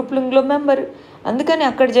 మా గ్రూప్లో మెంబరు. అందుకని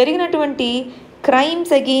అక్కడ జరిగినటువంటి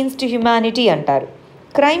క్రైమ్స్ అగెయిన్స్ట్ హ్యుమానిటీ అంటారు.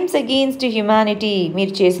 క్రైమ్స్ అగెయిన్స్ట్ హ్యుమానిటీ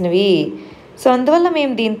మీరు చేసినవి, సో అందువల్ల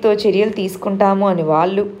మేము దీంతో చర్యలు తీసుకుంటాము అని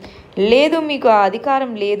వాళ్ళు, లేదు మీకు ఆ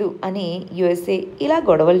అధికారం లేదు అని యుఎస్ఏ. ఇలా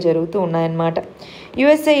గొడవలు జరుగుతూ ఉన్నాయన్నమాట.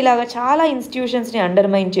 యుఎస్ఏ ఇలాగ చాలా ఇన్స్టిట్యూషన్స్ని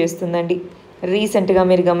అండర్మైన్ చేస్తుందండి. రీసెంట్గా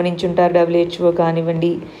మీరు గమనించుంటారు, WHO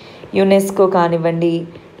కానివ్వండి, యునెస్కో కానివ్వండి,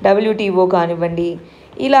 WTO కానివ్వండి,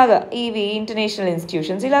 ఇలాగ ఇవి ఇంటర్నేషనల్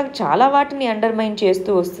ఇన్స్టిట్యూషన్స్ ఇలాగ చాలా వాటిని అండర్మైన్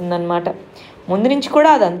చేస్తూ వస్తుందన్నమాట. ముందు నుంచి కూడా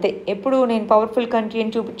అదంతే, ఎప్పుడు నేను పవర్ఫుల్ కంట్రీ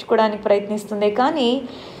అని చూపించుకోవడానికి ప్రయత్నిస్తుందే కానీ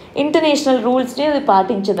ఇంటర్నేషనల్ రూల్స్ని అది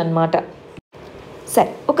పాటించదన్నమాట.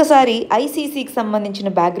 సరే, ఒకసారి ఐసీసీకి సంబంధించిన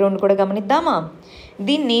బ్యాక్గ్రౌండ్ కూడా గమనిద్దామా.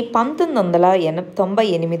 దీన్ని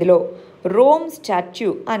 1998లో రోమ్ స్టాట్యూ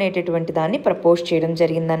అనేటటువంటి దాన్ని ప్రపోజ్ చేయడం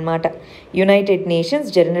జరిగిందనమాట యునైటెడ్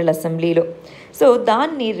నేషన్స్ జనరల్ అసెంబ్లీలో. సో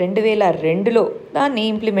దాన్ని 2002లో దాన్ని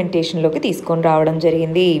ఇంప్లిమెంటేషన్లోకి తీసుకొని రావడం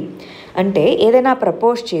జరిగింది. అంటే ఏదైనా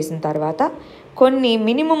ప్రపోజ్ చేసిన తర్వాత కొన్ని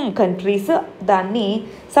మినిమం కంట్రీస్ దాన్ని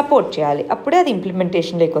సపోర్ట్ చేయాలి, అప్పుడే అది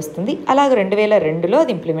ఇంప్లిమెంటేషన్లోకి వస్తుంది. అలాగే 2002లో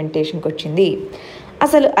అది ఇంప్లిమెంటేషన్కి వచ్చింది.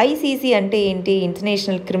 అసలు ఐసీసీ అంటే ఏంటి,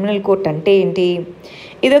 ఇంటర్నేషనల్ క్రిమినల్ కోర్ట్ అంటే ఏంటి,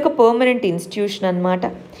 ఇదొక పర్మనెంట్ ఇన్స్టిట్యూషన్ అన్నమాట.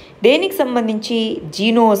 దేనికి సంబంధించి,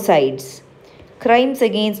 జీనోసైడ్స్, crimes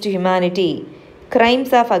against humanity,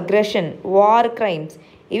 crimes of aggression, war crimes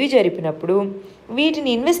ఇవి జరిపినప్పుడు వీటిని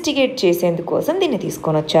ఇన్వెస్టిగేట్ చేసేందుకోసం దీన్ని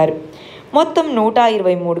తీసుకొని వచ్చారు. మొత్తం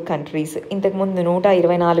 123 కంట్రీస్, ఇంతకుముందు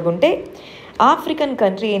 124 ఉంటే ఆఫ్రికన్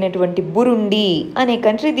కంట్రీ అయినటువంటి బురుండి అనే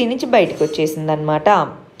కంట్రీ దీని నుంచి బయటకు వచ్చేసిందనమాట,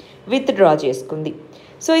 విత్డ్రా చేసుకుంది.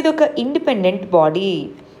 సో ఇదొక ఇండిపెండెంట్ బాడీ,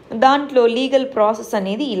 దాంట్లో లీగల్ ప్రాసెస్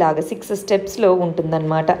అనేది ఇలాగ 6 స్టెప్స్లో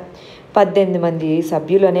ఉంటుందన్నమాట. 18 మంది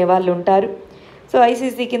సభ్యులు అనేవాళ్ళు ఉంటారు. సో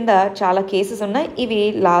ఐసీసీ కింద చాలా కేసెస్ ఉన్నాయి. ఇవి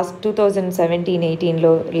లాస్ట్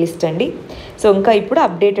 2017-18లో లిస్ట్ అండి. సో ఇంకా ఇప్పుడు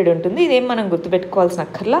అప్డేటెడ్ ఉంటుంది, ఇదేం మనం గుర్తుపెట్టుకోవాల్సిన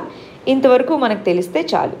అక్కర్లా, ఇంతవరకు మనకు తెలిస్తే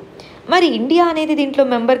చాలు. మరి ఇండియా అనేది దీంట్లో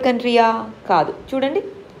మెంబర్ కంట్రీయా? కాదు. చూడండి,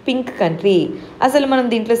 పింక్ కంట్రీ, అసలు మనం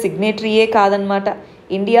దీంట్లో సిగ్నేటరీయే కాదనమాట.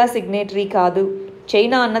 ఇండియా సిగ్నేటరీ కాదు,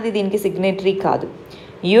 చైనా అన్నది దీనికి సిగ్నేటరీ కాదు.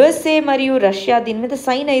 యుఎస్ఏ మరియు రష్యా దీని మీద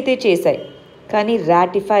సైన్ అయితే చేశాయి కానీ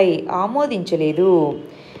రాటిఫై ఆమోదించలేదు.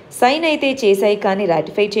 సైన్ అయితే చేశాయి కానీ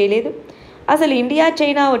రాటిఫై చేయలేదు. అసలు ఇండియా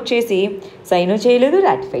చైనా వచ్చేసి సైన్ చేయలేదు,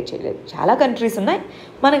 రాటిఫై చేయలేదు. చాలా కంట్రీస్ ఉన్నాయి,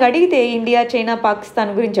 మనకు అడిగితే ఇండియా చైనా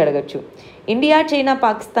పాకిస్తాన్ గురించి అడగచ్చు. ఇండియా చైనా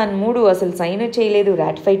పాకిస్తాన్ 3 అసలు సైన్ చేయలేదు,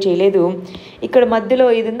 రాటిఫై చేయలేదు. ఇక్కడ మధ్యలో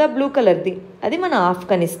ఇది ఉందా బ్లూ కలర్ది, అది మన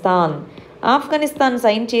ఆఫ్ఘనిస్తాన్. ఆఫ్ఘనిస్తాన్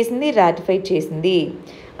సైన్ చేసింది, రాటిఫై చేసింది.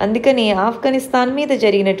 అందుకని ఆఫ్ఘనిస్తాన్ మీద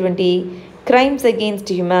జరిగినటువంటి క్రైమ్స్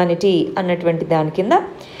అగెయిన్స్ట్ హ్యుమానిటీ అన్నటువంటి దాని కింద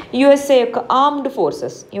యుఎస్ఏ యొక్క ఆర్మ్డ్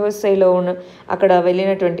ఫోర్సెస్, యుఎస్ఏలో ఉన్న అక్కడ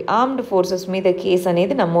వెళ్ళినటువంటి ఆర్మ్డ్ ఫోర్సెస్ మీద కేసు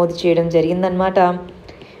అనేది నమోదు చేయడం జరిగిందనమాట.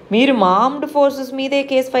 మీరు మా ఆర్మ్డ్ ఫోర్సెస్ మీదే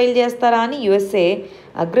కేసు ఫైల్ చేస్తారా అని యుఎస్ఏ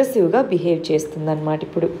అగ్రెసివ్గా బిహేవ్ చేస్తుందన్నమాట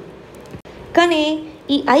ఇప్పుడు. కానీ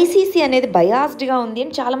ఈ ఐసీసీ అనేది బయాస్డ్గా ఉంది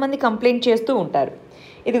అని చాలామంది కంప్లైంట్ చేస్తూ ఉంటారు.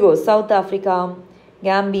 ఇదిగో సౌత్ ఆఫ్రికా,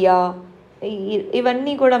 గాంబియా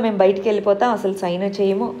ఇవన్నీ కూడా మేము బయటికి వెళ్ళిపోతాం, అసలు సైన్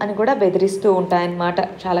చేయము అని కూడా బెదిరిస్తూ ఉంటాయన్నమాట.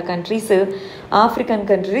 చాలా కంట్రీస్, ఆఫ్రికన్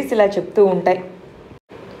కంట్రీస్ ఇలా చెప్తూ ఉంటాయి.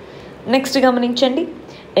 నెక్స్ట్ గమనించండి,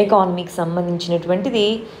 ఎకానమీకి సంబంధించినటువంటిది.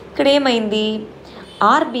 ఇక్కడ ఏమైంది,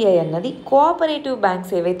 ఆర్బీఐ అన్నది కోఆపరేటివ్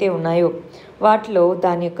బ్యాంక్స్ ఏవైతే ఉన్నాయో వాటిలో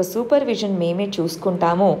దాని యొక్క సూపర్విజన్ మేమే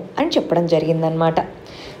చూసుకుంటాము అని చెప్పడం జరిగిందనమాట.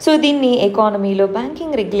 సో దీన్ని ఎకానమీలో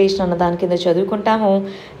బ్యాంకింగ్ రెగ్యులేషన్ అన్న దాని కింద చదువుకుంటాము.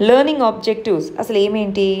 లెర్నింగ్ ఆబ్జెక్టివ్స్ అసలు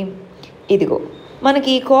ఏమేంటి, ఇదిగో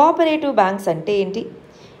మనకి కోఆపరేటివ్ బ్యాంక్స్ అంటే ఏంటి,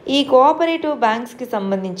 ఈ కోఆపరేటివ్ బ్యాంక్స్కి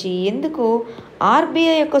సంబంధించి ఎందుకు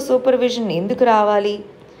ఆర్బీఐ యొక్క సూపర్విజన్ ఎందుకు రావాలి,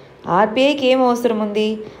 ఆర్బీఐకి ఏం అవసరం ఉంది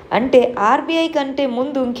అంటే ఆర్బీఐ కంటే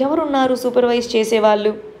ముందు ఇంకెవరున్నారు సూపర్వైజ్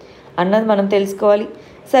చేసేవాళ్ళు అన్నది మనం తెలుసుకోవాలి.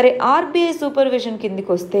 సరే, ఆర్బీఐ సూపర్విజన్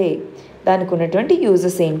కిందికి వస్తే దానికి ఉన్నటువంటి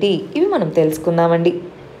యూజెస్ ఏంటి ఇవి మనం తెలుసుకుందామండి.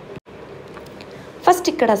 ఫస్ట్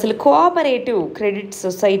ఇక్కడ అసలు కోఆపరేటివ్ క్రెడిట్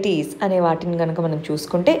సొసైటీస్ అనే వాటిని కనుక మనం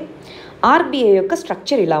చూసుకుంటే ఆర్బీఐ యొక్క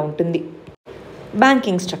స్ట్రక్చర్ ఇలా ఉంటుంది.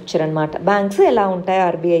 బ్యాంకింగ్ స్ట్రక్చర్ అన్నమాట. బ్యాంక్స్ ఎలా ఉంటాయి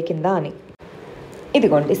ఆర్బీఐ కింద అని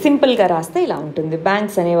ఇదిగోండి సింపుల్గా రాస్తే ఇలా ఉంటుంది.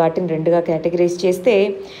 బ్యాంక్స్ అనే వాటిని రెండుగా కేటగిరైజ్ చేస్తే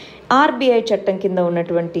ఆర్బీఐ చట్టం కింద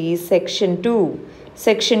ఉన్నటువంటి సెక్షన్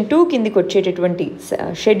 2 కిందికి వచ్చేటటువంటి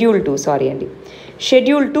షెడ్యూల్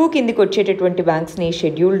 2 కిందికి వచ్చేటటువంటి బ్యాంక్స్ని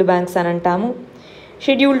షెడ్యూల్డ్ బ్యాంక్స్ అని అంటాము.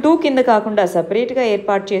 షెడ్యూల్ 2 కింద కాకుండా సపరేట్గా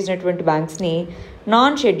ఏర్పాటు చేసినటువంటి బ్యాంక్స్ని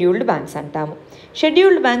నాన్ షెడ్యూల్డ్ బ్యాంక్స్ అంటాము.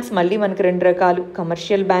 షెడ్యూల్డ్ బ్యాంక్స్ మళ్ళీ మనకు రెండు రకాలు,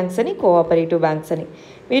 కమర్షియల్ బ్యాంక్స్ అని, కోఆపరేటివ్ బ్యాంక్స్ అని.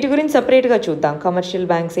 వీటి గురించి సపరేట్గా చూద్దాం. కమర్షియల్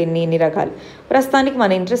బ్యాంక్స్ ఎన్ని రకాలు, ప్రస్తుతానికి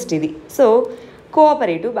మన ఇంట్రెస్ట్ ఇది. సో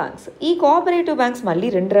కోఆపరేటివ్ బ్యాంక్స్, ఈ కోఆపరేటివ్ బ్యాంక్స్ మళ్ళీ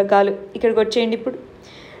రెండు రకాలు. ఇక్కడికి వచ్చేయండి ఇప్పుడు,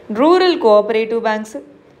 rural cooperative banks,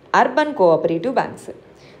 urban cooperative banks.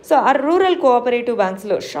 So ఆ rural cooperative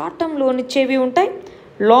బ్యాంక్స్లో short term loan ఇచ్చేవి ఉంటాయి,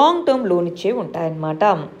 లాంగ్ టర్మ్ లోన్ ఇచ్చేవి ఉంటాయన్నమాట.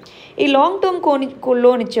 ఈ లాంగ్ టర్మ్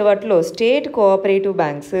లోన్ ఇచ్చే వాటిలో state cooperative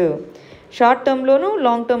banks, short టర్మ్లోను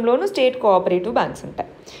long టర్మ్లోను state cooperative banks ఉంటాయి.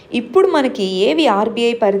 ఇప్పుడు మనకి ఏవి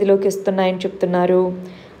ఆర్బీఐ పరిధిలోకి వస్తున్నాయని చెప్తున్నారు,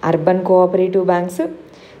 urban cooperative banks,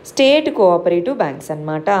 state cooperative banks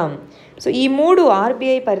అన్నమాట. సో ఈ మూడు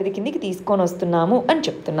ఆర్బీఐ పరిధి కిందికి తీసుకొని వస్తున్నాము అని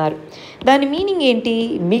చెప్తున్నారు. దాని మీనింగ్ ఏంటి,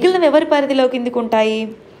 మిగిలినవి ఎవరి పరిధిలో కిందికి ఉంటాయి,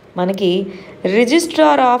 మనకి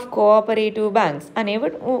రిజిస్ట్రార్ ఆఫ్ కోఆపరేటివ్ బ్యాంక్స్ అనే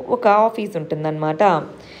ఒక ఆఫీస్ ఉంటుందన్నమాట.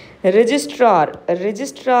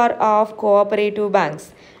 రిజిస్ట్రార్ ఆఫ్ కోఆపరేటివ్ బ్యాంక్స్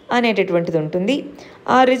అనేటటువంటిది ఉంటుంది.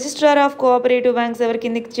 ఆ రిజిస్ట్రార్ ఆఫ్ కోఆపరేటివ్ బ్యాంక్స్ ఎవరి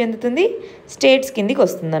కిందికి చెందుతుంది, స్టేట్స్ కిందికి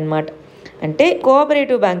వస్తుందన్నమాట. అంటే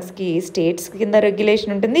కోఆపరేటివ్ బ్యాంక్స్కి స్టేట్స్ కింద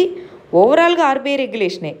రెగ్యులేషన్ ఉంటుంది, ఓవరాల్గా ఆర్బీఐ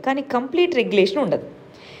రెగ్యులేషనే, కానీ కంప్లీట్ రెగ్యులేషన్ ఉండదు.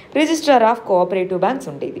 రిజిస్ట్రార్ ఆఫ్ కోఆపరేటివ్ బ్యాంక్స్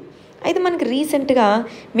ఉండేది. అయితే మనకి రీసెంట్గా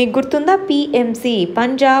మీకు గుర్తుందా, PMC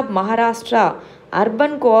Punjab Maharashtra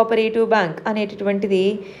urban cooperative bank అనేటటువంటిది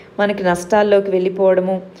మనకి నష్టాల్లోకి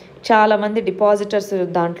వెళ్ళిపోవడము, చాలామంది డిపాజిటర్స్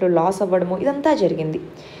దాంట్లో లాస్ అవ్వడము, ఇదంతా జరిగింది.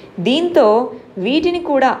 దీంతో వీటిని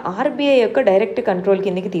కూడా ఆర్బీఐ యొక్క డైరెక్ట్ కంట్రోల్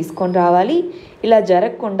కిందకి తీసుకొని రావాలి, ఇలా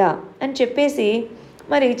జరగకుండా అని చెప్పేసి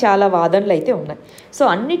మరి చాలా వాదనలు అయితే ఉన్నాయి. సో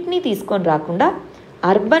అన్నిటినీ తీసుకొని రాకుండా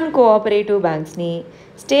urban cooperative బ్యాంక్స్ని,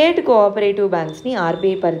 state cooperative బ్యాంక్స్ని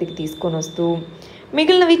RBI పరిధికి తీసుకొని వస్తూ,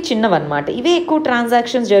 మిగిలినవి చిన్నవన్నమాట, ఇవే ఎక్కువ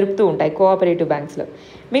ట్రాన్సాక్షన్స్ జరుపుతూ ఉంటాయి కోఆపరేటివ్ బ్యాంక్స్లో.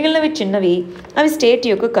 మిగిలినవి చిన్నవి, అవి స్టేట్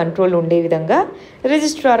యొక్క కంట్రోల్ ఉండే విధంగా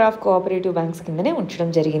రిజిస్ట్రార్ ఆఫ్ కోఆపరేటివ్ బ్యాంక్స్ కిందనే ఉంచడం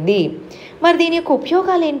జరిగింది. మరి దీని యొక్క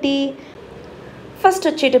ఉపయోగాలు ఏంటి, ఫస్ట్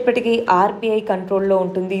వచ్చేటప్పటికి ఆర్బీఐ కంట్రోల్లో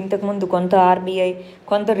ఉంటుంది. ఇంతకుముందు కొంత ఆర్బీఐ,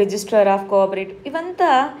 కొంత రిజిస్ట్రార్ ఆఫ్ కోఆపరేటివ్,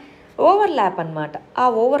 ఇవంతా ఓవర్లాప్ అన్నమాట. ఆ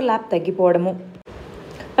ఓవర్లాప్ తగ్గిపోవడము.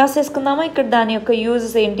 రాసేసుకుందామా ఇక్కడ దాని యొక్క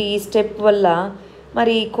యూజెస్ ఏంటి, ఈ స్టెప్ వల్ల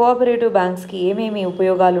మరి కోఆపరేటివ్ బ్యాంక్స్కి ఏమేమి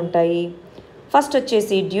ఉపయోగాలు ఉంటాయి. ఫస్ట్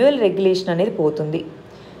వచ్చేసి డ్యూయల్ రెగ్యులేషన్ అనేది పోతుంది.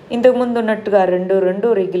 ఇంతకుముందు ఉన్నట్టుగా రెండు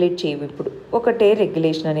రెగ్యులేట్ చేయవు, ఇప్పుడు ఒకటే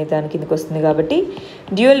రెగ్యులేషన్ అనేది దాని కిందకి వస్తుంది. కాబట్టి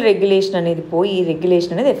డ్యూయల్ రెగ్యులేషన్ అనేది పోయి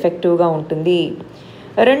రెగ్యులేషన్ అనేది ఎఫెక్టివ్గా ఉంటుంది.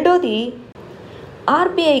 రెండోది,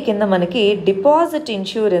 ఆర్బీఐ కింద మనకి deposit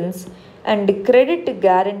insurance and credit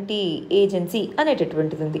guarantee agency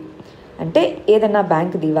అనేటటువంటిది ఉంది. అంటే ఏదన్నా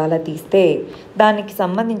బ్యాంక్ దివాలా తీస్తే దానికి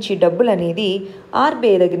సంబంధించి డబ్బులు అనేది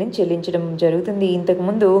ఆర్బీఐ దగ్గర నుంచి చెల్లించడం జరుగుతుంది.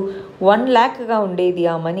 ఇంతకుముందు 1 lakh ఉండేది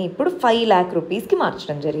ఆ మనీ, ఇప్పుడు 5 lakh రూపీస్కి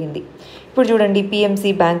మార్చడం జరిగింది. ఇప్పుడు చూడండి,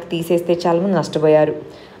 పిఎంసి బ్యాంక్ తీసేస్తే చాలామంది నష్టపోయారు.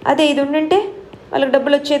 అదే ఇది ఉండంటే వాళ్ళకి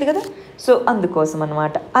డబ్బులు వచ్చేది కదా. సో అందుకోసం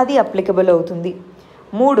అన్నమాట అది అప్లికబుల్ అవుతుంది.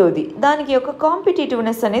 మూడోది, దానికి యొక్క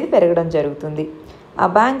కాంపిటేటివ్నెస్ అనేది పెరగడం జరుగుతుంది. ఆ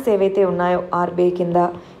బ్యాంక్స్ ఏవైతే ఉన్నాయో ఆర్బీఐ కింద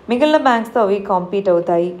మిగిలిన బ్యాంక్స్తో అవి కాంపీట్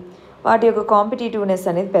అవుతాయి. వాటి యొక్క కాంపిటేటివ్నెస్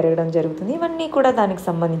అనేది పెరగడం జరుగుతుంది. ఇవన్నీ కూడా దానికి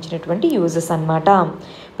సంబంధించినటువంటి యూజెస్ అన్నమాట.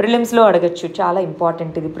 ప్రిలిమ్స్లో అడగచ్చు, చాలా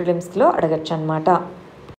ఇంపార్టెంట్ ఇది, ప్రిలిమ్స్లో అడగచ్చు అన్నమాట.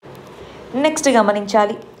 నెక్స్ట్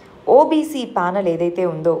గమనించాలి, ఓబీసీ ప్యానల్ ఏదైతే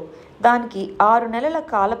ఉందో దానికి 6 నెలల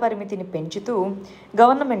కాల పరిమితిని పెంచుతూ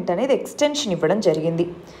గవర్నమెంట్ అనేది ఎక్స్టెన్షన్ ఇవ్వడం జరిగింది.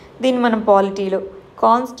 దీన్ని మనం పాలిటీలో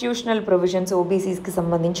కాన్స్టిట్యూషనల్ ప్రొవిజన్స్ ఓబీసీస్కి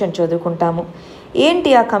సంబంధించి అని చదువుకుంటాము.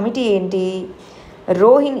 ఏంటి ఆ కమిటీ ఏంటి?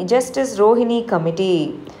 Justice Rohini committee.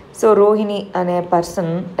 So Rohini అనే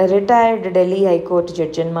person retired Delhi high court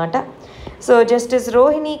judge అనమాట. సో జస్టిస్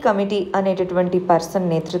రోహిణి కమిటీ అనేటటువంటి పర్సన్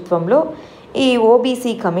నేతృత్వంలో ఈ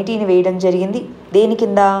ఓబీసీ కమిటీని వేయడం జరిగింది. దేని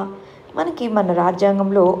కింద? మనకి మన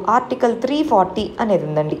రాజ్యాంగంలో ఆర్టికల్ 340 అనేది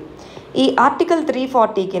ఉందండి. ఈ ఆర్టికల్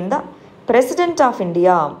 340 కింద president of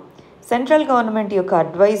India central government యొక్క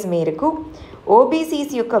అడ్వైజ్ మేరకు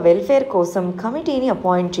ఓబీసీస్ యొక్క వెల్ఫేర్ కోసం కమిటీని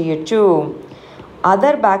అపాయింట్ చేయొచ్చు.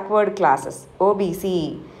 అదర్ బ్యాక్వర్డ్ క్లాసెస్, ఓబీసీ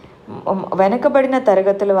వెనకబడిన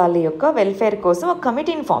తరగతుల వాళ్ళ యొక్క వెల్ఫేర్ కోసం ఒక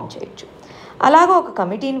కమిటీని ఫామ్ చేయొచ్చు. అలాగా ఒక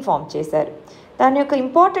కమిటీని ఫామ్ చేశారు. దాని యొక్క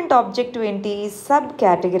ఇంపార్టెంట్ ఆబ్జెక్టివ్ ఏంటి? Sub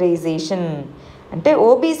categorisation. అంటే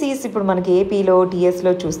ఓబీసీస్ ఇప్పుడు మనకి ఏపీలో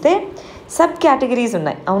టీఎస్లో చూస్తే సబ్ కేటగిరీస్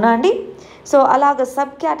ఉన్నాయి, అవునా అండి? సో అలాగ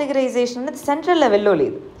సబ్ కేటగిరైజేషన్ అనేది సెంట్రల్ లెవెల్లో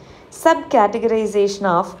లేదు. సబ్ కేటగిరైజేషన్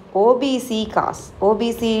ఆఫ్ ఓబీసీ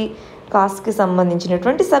కాస్ట్కి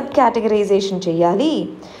సంబంధించినటువంటి సబ్ కేటగిరైజేషన్ చేయాలి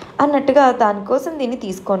అన్నట్టుగా దానికోసం దీన్ని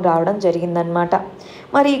తీసుకొని రావడం జరిగిందనమాట.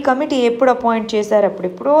 మరి ఈ కమిటీ ఎప్పుడు అపాయింట్ చేశారు?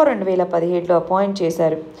 అప్పుడెప్పుడో 2017లో అపాయింట్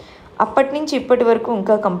చేశారు. అప్పటి నుంచి ఇప్పటి వరకు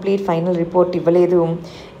ఇంకా కంప్లీట్ ఫైనల్ రిపోర్ట్ ఇవ్వలేదు.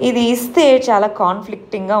 ఇది ఇస్తే చాలా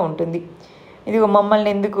కాన్ఫ్లిక్టింగ్గా ఉంటుంది. ఇది మమ్మల్ని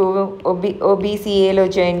ఎందుకు బీసీఏలో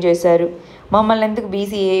జాయిన్ చేశారు, మమ్మల్ని ఎందుకు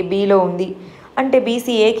బీసీఏ బీలో ఉంది అంటే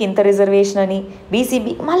బీసీఏకి ఇంత రిజర్వేషన్ అని,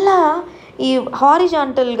 బీసీబీ మళ్ళా ఈ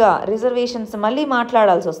హారిజాంటల్గా రిజర్వేషన్స్ మళ్ళీ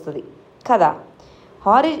మాట్లాడాల్సి వస్తుంది కదా.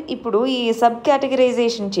 ఇప్పుడు ఈ సబ్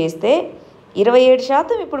కేటగిరైజేషన్ చేస్తే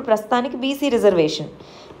 27% ఇప్పుడు ప్రస్తుతానికి బీసీ రిజర్వేషన్,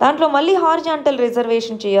 దాంట్లో మళ్ళీ హారిజాంటల్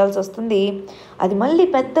రిజర్వేషన్ చేయాల్సి వస్తుంది. అది మళ్ళీ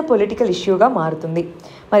పెద్ద పొలిటికల్ ఇష్యూగా మారుతుంది.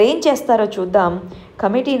 మరి ఏం చేస్తారో చూద్దాం.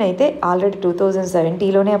 కమిటీని అయితే ఆల్రెడీ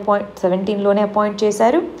 2017లోనే అపాయింట్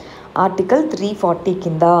చేశారు ఆర్టికల్ 340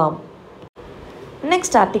 కింద.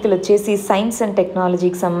 నెక్స్ట్ ఆర్టికల్ వచ్చేసి సైన్స్ అండ్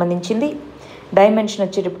టెక్నాలజీకి సంబంధించింది. డైమెన్షన్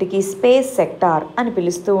వచ్చేటప్పటికి స్పేస్ సెక్టార్ అని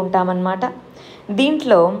పిలుస్తూ ఉంటామన్నమాట.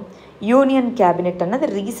 దీంట్లో యూనియన్ క్యాబినెట్ అన్నది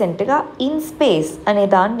రీసెంట్గా ఇన్స్పేస్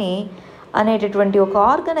అనేటటువంటి ఒక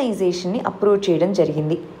ఆర్గనైజేషన్ని అప్రూవ్ చేయడం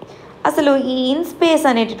జరిగింది. అసలు ఈ ఇన్స్పేస్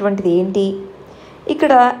అనేటటువంటిది ఏంటి?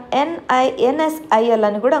 ఇక్కడ ఎన్ఎస్ఐఎల్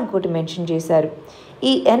అని కూడా ఇంకోటి మెన్షన్ చేశారు.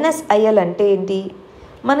 ఈ ఎన్ఎస్ఐఎల్ అంటే ఏంటి?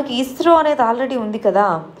 మనకి ఇస్రో అనేది ఆల్రెడీ ఉంది కదా.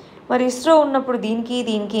 మరి ఇస్రో ఉన్నప్పుడు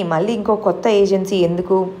దీనికి మళ్ళీ ఇంకో కొత్త ఏజెన్సీ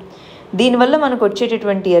ఎందుకు? దీనివల్ల మనకు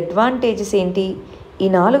వచ్చేటటువంటి అడ్వాంటేజెస్ ఏంటి? ఈ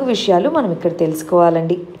 4 విషయాలు మనం ఇక్కడ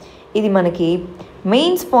తెలుసుకోవాలండి. ఇది మనకి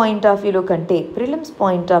మెయిన్స్ పాయింట్ ఆఫ్ వ్యూలో కంటే ప్రిలిమ్స్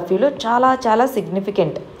పాయింట్ ఆఫ్ వ్యూలో చాలా చాలా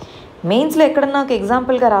సిగ్నిఫికెంట్. మెయిన్స్లో ఎక్కడన్నా ఒక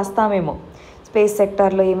ఎగ్జాంపుల్గా రాస్తామేమో, స్పేస్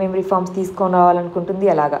సెక్టార్లో ఏమేమి రిఫార్మ్స్ తీసుకొని రావాలనుకుంటుంది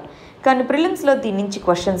అలాగా. కానీ ప్రిలిమ్స్లో దీని నుంచి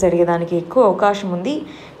క్వశ్చన్స్ అడిగేదానికి ఎక్కువ అవకాశం ఉంది.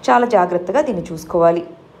 చాలా జాగ్రత్తగా దీన్ని చూసుకోవాలి.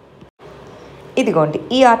 ఇదిగోండి,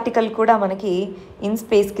 ఈ ఆర్టికల్ కూడా మనకి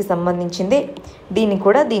ఇన్స్పేస్కి సంబంధించిందే.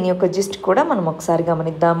 దీని యొక్క జిస్ట్ కూడా మనం ఒకసారి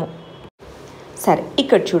గమనిద్దాము. సరే,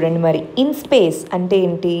 ఇక్కడ చూడండి. మరి ఇన్స్పేస్ అంటే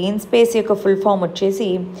ఏంటి? ఇన్స్పేస్ యొక్క ఫుల్ ఫామ్ వచ్చేసి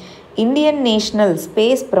Indian national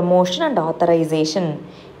space promotion and authorisation.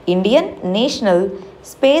 Indian national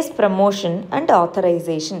space promotion and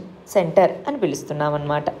authorisation centre అని పిలుస్తున్నాం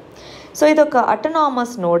అన్నమాట. సో ఇదొక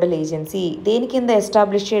అటోనామస్ నోడల్ ఏజెన్సీ. దేని కింద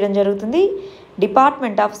ఎస్టాబ్లిష్ చేయడం జరుగుతుంది?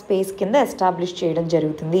 డిపార్ట్మెంట్ ఆఫ్ స్పేస్ కింద ఎస్టాబ్లిష్ చేయడం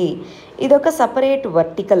జరుగుతుంది. ఇదొక సపరేట్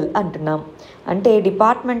వర్టికల్ అంటున్నాం. అంటే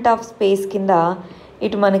డిపార్ట్మెంట్ ఆఫ్ స్పేస్ కింద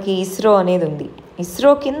ఇటు మనకి ఇస్రో అనేది ఉంది.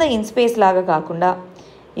 ఇస్రో కింద ఇన్స్పేస్ లాగా కాకుండా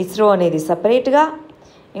ఇస్రో అనేది సపరేట్గా,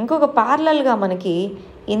 ఇంకొక ప్యారలల్గా మనకి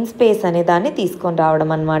ఇన్స్పేస్ అనే దాన్ని తీసుకొని రావడం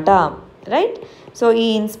అన్నమాట. రైట్? సో ఈ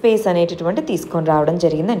ఇన్స్పేస్ అనేటటువంటి తీసుకొని రావడం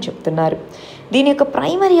జరిగిందని చెప్తున్నారు. దీని యొక్క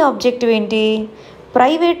ప్రైమరీ ఆబ్జెక్టివ్ ఏంటి?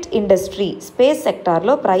 ప్రైవేట్ ఇండస్ట్రీ, స్పేస్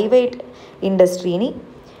సెక్టార్లో ప్రైవేట్ ఇండస్ట్రీని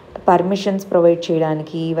పర్మిషన్స్ ప్రొవైడ్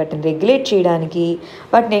చేయడానికి, వాటిని రెగ్యులేట్ చేయడానికి,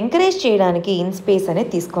 వాటిని ఎంకరేజ్ చేయడానికి ఇన్స్పేస్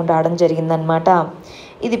అనేది తీసుకొని రావడం జరిగిందనమాట.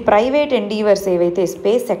 ఇది ప్రైవేట్ ఎండీవర్స్ ఏవైతే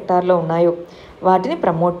స్పేస్ సెక్టార్లో ఉన్నాయో వాటిని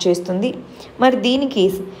ప్రమోట్ చేస్తుంది. మరి దీనికి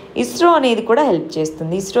ఇస్రో అనేది కూడా హెల్ప్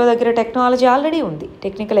చేస్తుంది. ఇస్రో దగ్గర టెక్నాలజీ ఆల్రెడీ ఉంది,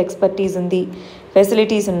 టెక్నికల్ ఎక్స్పర్టీస్ ఉంది,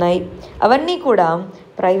 ఫెసిలిటీస్ ఉన్నాయి. అవన్నీ కూడా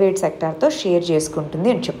ప్రైవేట్ సెక్టార్తో షేర్ చేసుకుంటుంది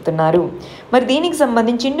అని చెప్తున్నారు. మరి దీనికి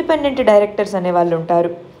సంబంధించి ఇండిపెండెంట్ డైరెక్టర్స్ అనే వాళ్ళు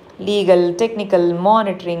ఉంటారు. లీగల్, టెక్నికల్,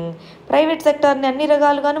 మానిటరింగ్, ప్రైవేట్ సెక్టార్ని అన్ని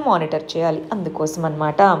రకాలుగాను మానిటర్ చేయాలి. అందుకోసం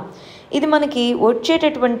అన్నమాట. ఇది మనకి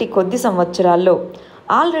వచ్చేటటువంటి కొద్ది సంవత్సరాల్లో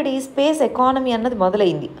ఆల్రెడీ స్పేస్ ఎకానమీ అన్నది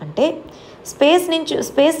మొదలైంది. అంటే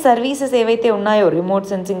స్పేస్ సర్వీసెస్ ఏవైతే ఉన్నాయో, remote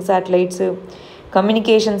sensing satellites,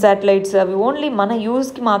 communication satellites, అవి ఓన్లీ మన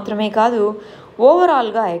యూజ్కి మాత్రమే కాదు,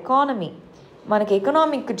 ఓవరాల్గా ఎకానమీ, మనకి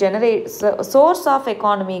ఎకనామిక్ సోర్స్ ఆఫ్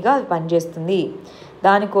ఎకానమీగా అది పనిచేస్తుంది.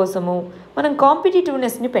 దానికోసము మనం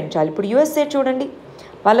కాంపిటేటివ్నెస్ని పెంచాలి. ఇప్పుడు యుఎస్ఏ చూడండి,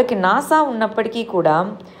 వాళ్ళకి నాసా ఉన్నప్పటికీ కూడా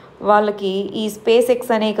వాళ్ళకి ఈ స్పేస్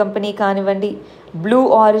ఎక్స్ అనే కంపెనీ కానివ్వండి, బ్లూ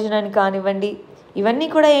ఆరిజిన్ అని కానివ్వండి, ఇవన్నీ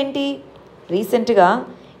కూడా ఏంటి, రీసెంట్గా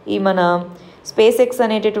ఈ మన స్పేస్ ఎక్స్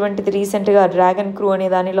అనేటటువంటిది రీసెంట్గా డ్రాగన్ క్రూ అనే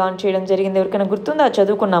దాన్ని లాంచ్ చేయడం జరిగింది. ఎవరికైనా గుర్తుందా?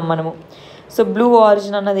 చదువుకున్నాం మనము. సో బ్లూ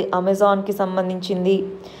ఆరిజిన్ అన్నది అమెజాన్కి సంబంధించింది.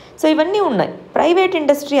 సో ఇవన్నీ ఉన్నాయి. ప్రైవేట్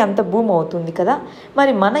ఇండస్ట్రీ అంత బూమ్ అవుతుంది కదా,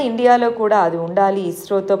 మరి మన ఇండియాలో కూడా అది ఉండాలి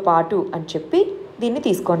ఇస్రోతో పాటు అని చెప్పి దీన్ని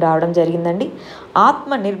తీసుకొని రావడం జరిగిందండి.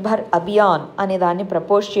 ఆత్మ నిర్భర్ అభియాన్ అనే దాన్ని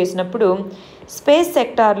ప్రపోజ్ చేసినప్పుడు స్పేస్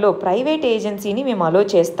సెక్టార్లో ప్రైవేట్ ఏజెన్సీని మేము అలో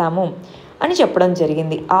చేస్తాము అని చెప్పడం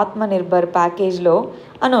జరిగింది. ఆత్మ నిర్భర్ ప్యాకేజ్లో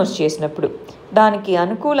అనౌన్స్ చేసినప్పుడు దానికి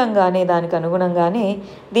అనుగుణంగానే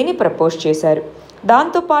దీన్ని ప్రపోజ్ చేశారు.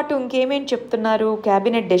 దాంతోపాటు ఇంకేమేం చెప్తున్నారు,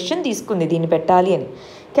 క్యాబినెట్ డెసిషన్ తీసుకుంది దీన్ని పెట్టాలి అని.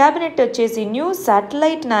 క్యాబినెట్ వచ్చేసి న్యూ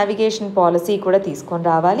శాటిలైట్ నావిగేషన్ పాలసీ కూడా తీసుకొని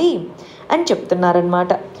రావాలి అని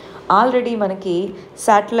చెప్తున్నారనమాట. ఆల్రెడీ మనకి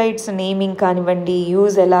శాటిలైట్స్ నేమింగ్ కానివ్వండి,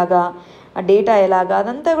 యూజ్ ఎలాగా, ఆ డేటా ఎలాగా,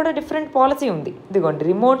 అదంతా కూడా డిఫరెంట్ పాలసీ ఉంది. ఇదిగోండి,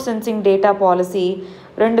 రిమోట్ సెన్సింగ్ డేటా పాలసీ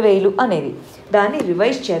 2000 అనేది, దాన్ని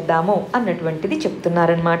రివైజ్ చేద్దాము అన్నటువంటిది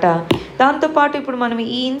చెప్తున్నారనమాట. దాంతోపాటు ఇప్పుడు మనం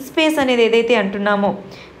ఈ ఇన్స్పేస్ అనేది ఏదైతే అంటున్నామో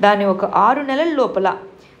దాన్ని ఒక 6 నెలల లోపల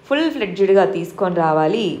ఫుల్ ఫ్లెడ్జ్డ్గా తీసుకొని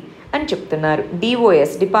రావాలి అని చెప్తున్నారు.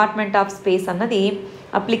 డిఓఎస్, డిపార్ట్మెంట్ ఆఫ్ స్పేస్ అన్నది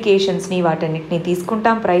అప్లికేషన్స్ని వాటన్నిటిని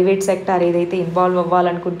తీసుకుంటాం, ప్రైవేట్ సెక్టార్ ఏదైతే ఇన్వాల్వ్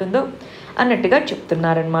అవ్వాలనుకుంటుందో అన్నట్టుగా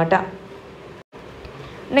చెప్తున్నారనమాట.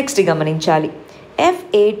 నెక్స్ట్ గమనించాలి,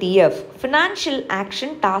 FATF financial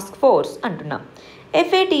action task force అంటున్నాం.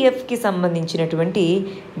 FATFకి సంబంధించినటువంటి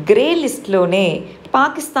గ్రే లిస్ట్లోనే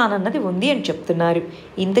పాకిస్తాన్ అన్నది ఉంది అని చెప్తున్నారు.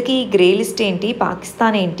 ఇంతకీ గ్రే లిస్ట్ ఏంటి,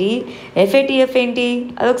 పాకిస్తాన్ ఏంటి, FATF ఏంటి,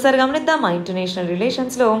 అదొకసారి గమనిద్దామా. ఇంటర్నేషనల్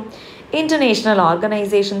రిలేషన్స్లో ఇంటర్నేషనల్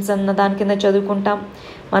ఆర్గనైజేషన్స్ అన్న దాని కింద చదువుకుంటాం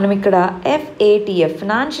మనం. ఇక్కడ FATF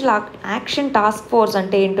financial action task force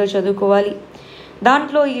అంటే ఏంటో చదువుకోవాలి.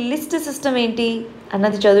 దాంట్లో ఈ లిస్ట్ సిస్టమ్ ఏంటి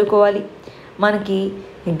అన్నది చదువుకోవాలి. మనకి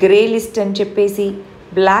గ్రే లిస్ట్ అని చెప్పేసి,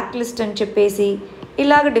 బ్లాక్ లిస్ట్ అని చెప్పేసి,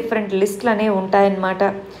 ఇలాగ డిఫరెంట్ లిస్టులు అనేవి ఉంటాయన్నమాట.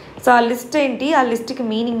 సో ఆ లిస్ట్ ఏంటి, ఆ లిస్ట్కి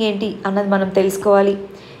మీనింగ్ ఏంటి అన్నది మనం తెలుసుకోవాలి.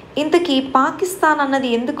 ఇంతకీ పాకిస్తాన్ అన్నది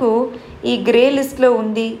ఎందుకు ఈ గ్రే లిస్ట్లో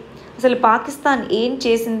ఉంది, అసలు పాకిస్తాన్ ఏం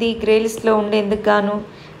చేసింది గ్రే లిస్ట్లో ఉండేందుకు గాను,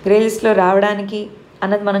 గ్రే లిస్ట్లో రావడానికి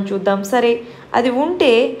అన్నది మనం చూద్దాం. సరే, అది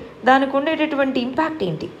ఉంటే దానికి ఉండేటటువంటి ఇంపాక్ట్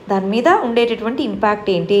ఏంటి, దాని మీద ఉండేటటువంటి ఇంపాక్ట్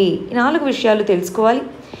ఏంటి, ఈ 4 విషయాలు తెలుసుకోవాలి.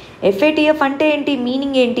 FATF అంటే ఏంటి,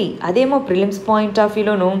 మీనింగ్ ఏంటి, అదేమో ప్రిలిమ్స్ పాయింట్ ఆఫ్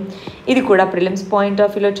వ్యూలోను, ఇది కూడా ప్రిలిమ్స్ పాయింట్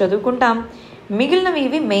ఆఫ్ వ్యూలో చదువుకుంటాం, మిగిలినవి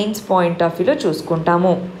ఇవి మెయిన్స్ పాయింట్ ఆఫ్ వ్యూలో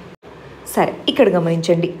చూసుకుంటాము. సరే, ఇక్కడ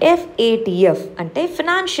గమనించండి, FATF అంటే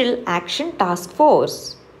ఫినాన్షియల్ యాక్షన్ టాస్క్ ఫోర్స్.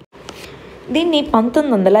 దీన్ని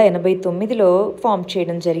 1989లో ఫామ్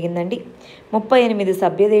చేయడం జరిగిందండి. 38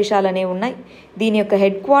 సభ్య దేశాలు అనేవి ఉన్నాయి. దీని యొక్క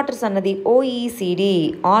హెడ్ క్వార్టర్స్ అన్నది OECD,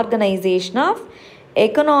 organisation of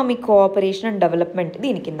economic cooperation and development,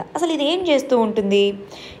 దీని కింద. అసలు ఇది ఏం చేస్తూ ఉంటుంది,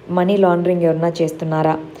 మనీ లాండరింగ్ ఎవరన్నా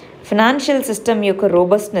చేస్తున్నారా, ఫినాన్షియల్ సిస్టమ్ యొక్క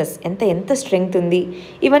రోబస్ట్నెస్ ఎంత స్ట్రెంగ్త్ ఉంది,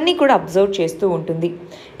 ఇవన్నీ కూడా అబ్జర్వ్ చేస్తూ ఉంటుంది.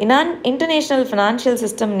 ఇంటర్నేషనల్ ఫినాన్షియల్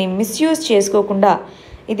సిస్టమ్ని మిస్యూజ్ చేసుకోకుండా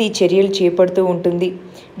ఇది చర్యలు చేపడుతూ ఉంటుంది.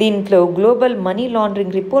 దీంట్లో గ్లోబల్ మనీ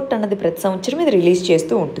లాండరింగ్ రిపోర్ట్ అన్నది ప్రతి సంవత్సరం ఇది రిలీజ్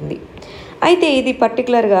చేస్తూ ఉంటుంది. అయితే ఇది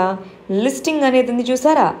పర్టికులర్గా లిస్టింగ్ అనేది ఉంది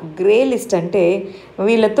చూసారా, గ్రే లిస్ట్ అంటే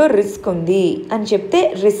వీళ్ళతో రిస్క్ ఉంది అని చెప్తే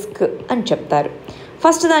రిస్క్ అని చెప్తారు.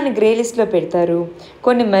 ఫస్ట్ దాన్ని గ్రే లిస్ట్లో పెడతారు,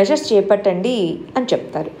 కొన్ని మెజర్స్ చేపట్టండి అని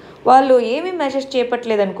చెప్తారు. వాళ్ళు ఏమీ మెజర్స్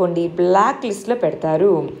చేపట్టలేదనుకోండి బ్లాక్ లిస్ట్లో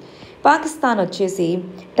పెడతారు. పాకిస్తాన్ వచ్చేసి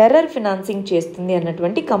టెర్రర్ ఫినాన్సింగ్ చేస్తుంది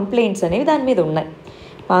అన్నటువంటి కంప్లైంట్స్ అనేవి దాని మీద ఉన్నాయి.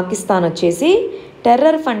 పాకిస్తాన్ వచ్చేసి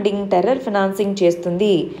టెర్రర్ ఫినాన్సింగ్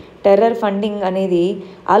చేస్తుంది, టెర్రర్ ఫండింగ్ అనేది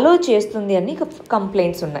అలో చేస్తుంది అని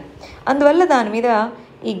కంప్లైంట్స్ ఉన్నాయి. అందువల్ల దాని మీద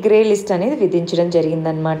ఈ గ్రే లిస్ట్ అనేది విధించడం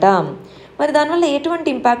జరిగిందనమాట. మరి దానివల్ల ఎటువంటి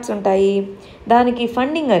ఇంపాక్ట్స్ ఉంటాయి, దానికి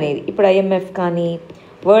ఫండింగ్ అనేది ఇప్పుడు IMF కానీ,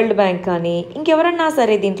 వరల్డ్ బ్యాంక్ కానీ, ఇంకెవరన్నా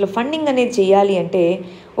సరే దీంట్లో ఫండింగ్ అనేది చేయాలి అంటే,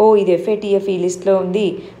 ఇది FATF ఈ లిస్ట్లో ఉంది,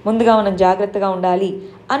 ముందుగా మనం జాగ్రత్తగా ఉండాలి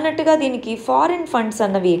అన్నట్టుగా దీనికి ఫారిన్ ఫండ్స్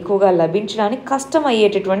అన్నవి ఎక్కువగా లభించడానికి కష్టం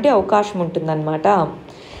అయ్యేటటువంటి అవకాశం ఉంటుందన్నమాట.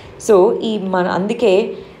 సో అందుకే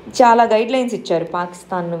చాలా గైడ్లైన్స్ ఇచ్చారు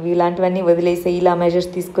పాకిస్తాన్, ఇలాంటివన్నీ వదిలేసే, ఇలా మెజర్స్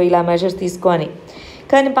తీసుకో అని.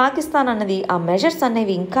 కానీ పాకిస్తాన్ అన్నది ఆ మెజర్స్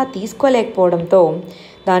అనేవి ఇంకా తీసుకోలేకపోవడంతో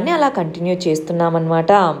దాన్ని అలా కంటిన్యూ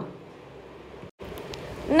చేస్తున్నామన్నమాట.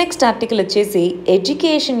 నెక్స్ట్ ఆర్టికల్ వచ్చేసి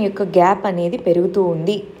ఎడ్యుకేషన్ యొక్క గ్యాప్ అనేది పెరుగుతూ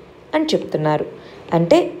ఉంది అని చెప్తున్నారు.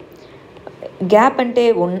 అంటే గ్యాప్ అంటే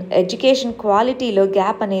ఎడ్యుకేషన్ క్వాలిటీలో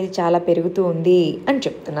గ్యాప్ అనేది చాలా పెరుగుతూ ఉంది అని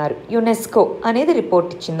చెప్తున్నారు. యునెస్కో అనేది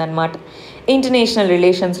report ఇచ్చిందనమాట. International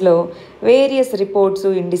రిలేషన్స్లో various reports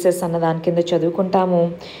indices అన్న దాని కింద చదువుకుంటాము.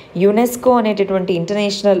 యునెస్కో అనేటటువంటి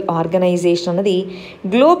ఇంటర్నేషనల్ ఆర్గనైజేషన్ అన్నది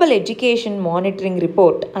గ్లోబల్ ఎడ్యుకేషన్ మానిటరింగ్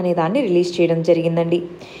రిపోర్ట్ అనే దాన్ని రిలీజ్ చేయడం జరిగిందండి.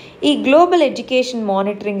 ఈ గ్లోబల్ ఎడ్యుకేషన్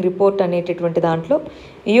మానిటరింగ్ రిపోర్ట్ అనేటటువంటి దాంట్లో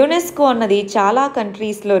యునెస్కో అన్నది చాలా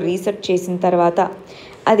కంట్రీస్లో రీసెర్చ్ చేసిన తర్వాత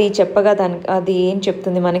అది చెప్పగా అది ఏం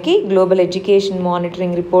చెప్తుంది మనకి, గ్లోబల్ ఎడ్యుకేషన్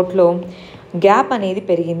మానిటరింగ్ రిపోర్ట్లో గ్యాప్ అనేది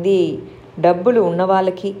పెరిగింది. డబ్బులు ఉన్న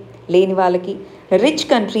వాళ్ళకి లేని వాళ్ళకి, రిచ్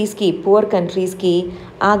కంట్రీస్కి పూర్ కంట్రీస్కి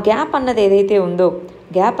ఆ గ్యాప్ అన్నది ఏదైతే ఉందో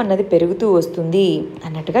గ్యాప్ అన్నది పెరుగుతూ వస్తుంది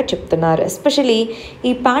అన్నట్టుగా చెప్తున్నారు. ఎస్పెషలీ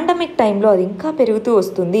ఈ పాండమిక్ టైంలో అది ఇంకా పెరుగుతూ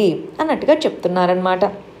వస్తుంది అన్నట్టుగా చెప్తున్నారనమాట.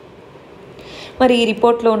 మరి ఈ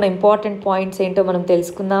రిపోర్ట్లో ఉన్న ఇంపార్టెంట్ పాయింట్స్ ఏంటో మనం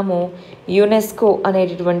తెలుసుకుందాము. యునెస్కో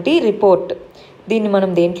అనేటటువంటి రిపోర్ట్, దీన్ని మనం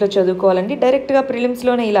దేంట్లో చదువుకోవాలండి, డైరెక్ట్గా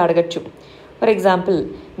ప్రిలిమ్స్లోనే ఇలా అడగచ్చు. For example,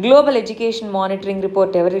 global education monitoring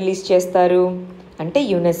report ఎవరు రిలీజ్ చేస్తారు అంటే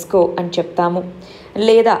యునెస్కో అని చెప్తాము.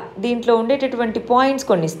 లేదా దీంట్లో ఉండేటటువంటి పాయింట్స్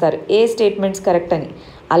కొన్ని ఇస్తారు, ఏ స్టేట్మెంట్స్ కరెక్ట్ అని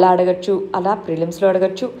అలా అడగచ్చు, అలా ప్రిలిమ్స్లో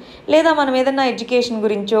అడగచ్చు. లేదా మనం ఏదన్నా ఎడ్యుకేషన్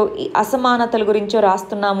గురించో ఈ అసమానతల గురించో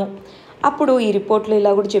రాస్తున్నాము, అప్పుడు ఈ రిపోర్ట్లో ఇలా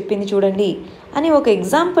కూడా చెప్పింది చూడండి అని ఒక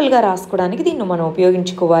ఎగ్జాంపుల్గా రాసుకోవడానికి దీన్ని మనం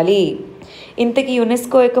ఉపయోగించుకోవాలి. ఇంతకీ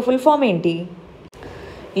యునెస్కో యొక్క ఫుల్ ఫామ్ ఏంటి?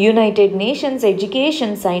 United nations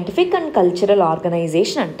education scientific and cultural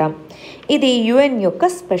organisation అంటాం. ఇది యుఎన్ యొక్క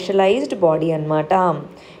స్పెషలైజ్డ్ బాడీ అన్నమాట.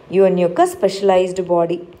 యుఎన్ యొక్క స్పెషలైజ్డ్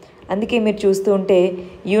బాడీ. అందుకే మీరు చూస్తూ ఉంటే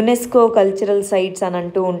యునెస్కో కల్చరల్ సైట్స్ అని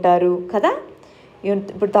అంటూ ఉంటారు కదా.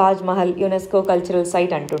 ఇప్పుడు తాజ్మహల్ యునెస్కో కల్చరల్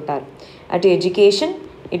సైట్ అంటుంటారు. అటు ఎడ్యుకేషన్,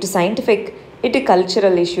 ఇటు సైంటిఫిక్, ఇటు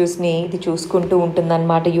కల్చరల్ ఇష్యూస్ని ఇది చూసుకుంటూ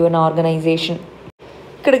ఉంటుందన్నమాట యుఎన్ ఆర్గనైజేషన్.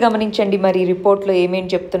 ఇక్కడ గమనించండి, మరి రిపోర్ట్లో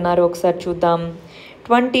ఏమేమి చెప్తున్నారో ఒకసారి చూద్దాం.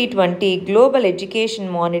 2020 గ్లోబల్ ఎడ్యుకేషన్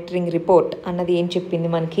మానిటరింగ్ రిపోర్ట్ అన్నది ఏం చెప్పింది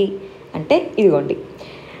మనకి అంటే, ఇదిగోండి,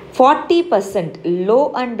 40% లో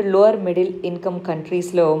అండ్ లోవర్ మిడిల్ ఇన్కమ్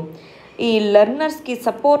కంట్రీస్లో ఈ లెర్నర్స్కి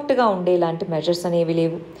సపోర్ట్గా ఉండేలాంటి మెజర్స్ అనేవి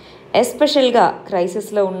లేవు. ఎస్పెషల్గా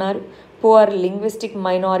క్రైసిస్లో ఉన్నారు. పువర్ లింగ్విస్టిక్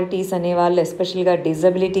మైనారిటీస్ అనేవాళ్ళు, ఎస్పెషల్గా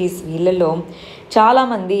డిజబిలిటీస్, వీళ్ళలో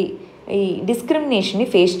చాలామంది ఈ డిస్క్రిమినేషన్ని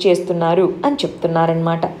ఫేస్ చేస్తున్నారు అని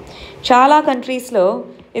చెప్తున్నారనమాట. చాలా కంట్రీస్లో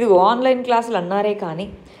ఇదిగో ఆన్లైన్ క్లాసులు అన్నారే కానీ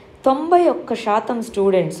 91%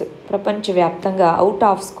 స్టూడెంట్స్ ప్రపంచవ్యాప్తంగా అవుట్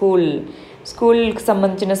ఆఫ్ స్కూల్కి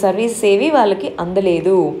సంబంధించిన సర్వీసెస్ ఏవి వాళ్ళకి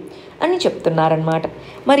అందలేదు అని చెప్తున్నారనమాట.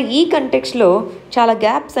 మరి ఈ కంటెక్స్లో చాలా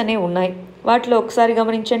గ్యాప్స్ అనేవి ఉన్నాయి. వాటిలో ఒకసారి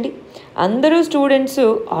గమనించండి, అందరూ స్టూడెంట్స్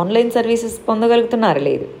ఆన్లైన్ సర్వీసెస్ పొందగలుగుతున్నారు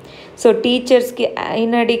లేదు. సో టీచర్స్కి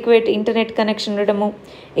ఇన్అడిక్వేట్ ఇంటర్నెట్ కనెక్షన్ ఉండడము,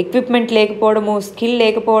 ఎక్విప్మెంట్ లేకపోవడము, స్కిల్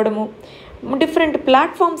లేకపోవడము, డిఫరెంట్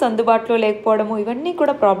ప్లాట్ఫామ్స్ అందుబాటులో లేకపోవడము, ఇవన్నీ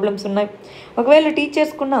కూడా ప్రాబ్లమ్స్ ఉన్నాయి. ఒకవేళ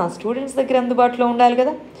టీచర్స్కున్న స్టూడెంట్స్ దగ్గర అందుబాటులో ఉండాలి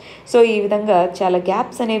కదా. సో ఈ విధంగా చాలా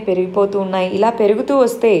గ్యాప్స్ అనేవి పెరిగిపోతూ ఉన్నాయి. ఇలా పెరుగుతూ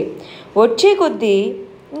వస్తే వచ్చే కొద్దీ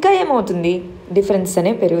ఇంకా ఏమవుతుంది, డిఫరెన్స్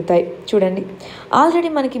అనేవి పెరుగుతాయి. చూడండి, ఆల్రెడీ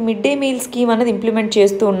మనకి మిడ్ డే మీల్ స్కీమ్ అనేది ఇంప్లిమెంట్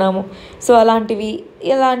చేస్తూ ఉన్నాము. సో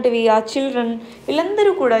ఇలాంటివి ఆ చిల్డ్రన్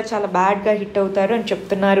వీళ్ళందరూ కూడా చాలా బ్యాడ్గా హిట్ అవుతారు అని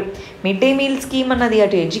చెప్తున్నారు. మిడ్ డే మీల్ స్కీమ్ అన్నది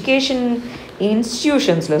అటు ఎడ్యుకేషన్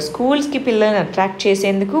ఇన్స్టిట్యూషన్స్లో స్కూల్స్కి పిల్లల్ని అట్రాక్ట్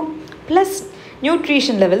చేసేందుకు, ప్లస్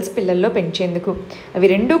న్యూట్రిషన్ లెవెల్స్ పిల్లల్లో పెంచేందుకు, అవి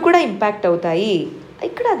రెండూ కూడా ఇంపాక్ట్ అవుతాయి.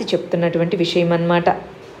 ఇక్కడ అది చెప్తున్నటువంటి విషయం అన్నమాట.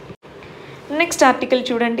 నెక్స్ట్ ఆర్టికల్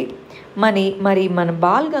చూడండి. మరి మన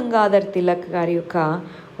బాల్ గంగాధర్ తిలక్ గారి యొక్క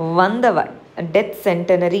 100వ డెత్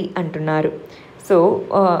సెంటనరీ అంటున్నారు. సో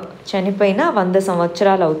చనిపోయిన 100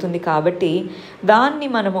 సంవత్సరాలు అవుతుంది కాబట్టి దాన్ని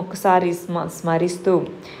మనం ఒకసారి స్మరిస్తూ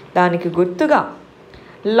దానికి గుర్తుగా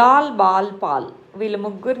లాల్-బాల్-పాల్ వీళ్ళ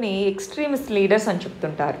ముగ్గురిని ఎక్స్ట్రీమిస్ట్ లీడర్స్ అని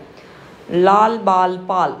చెప్తుంటారు.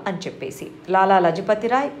 లాల్-బాల్-పాల్ అని చెప్పేసి లాలా లజపతి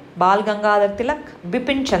రాయ్, బాల్ గంగాధర్ తిలక్,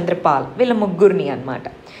 బిపిన్ చంద్రపాల్ వీళ్ళ ముగ్గురిని అన్నమాట.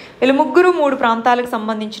 వీళ్ళ ముగ్గురు 3 ప్రాంతాలకు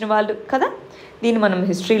సంబంధించిన వాళ్ళు కదా. దీన్ని మనం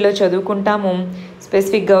హిస్టరీలో చదువుకుంటాము.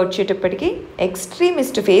 స్పెసిఫిక్గా వచ్చేటప్పటికి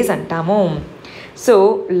ఎక్స్ట్రీమిస్ట్ ఫేజ్ అంటాము. So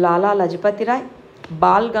Lala Lajpat Roy,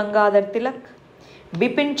 ball Gangadhar Tilak,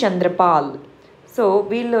 Bipin Chanderpaul. So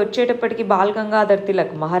వీళ్ళు వచ్చేటప్పటికి బాల్ గంగాధర్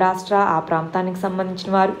తిలక్ మహారాష్ట్ర ఆ ప్రాంతానికి సంబంధించిన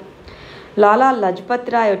వారు, లాలా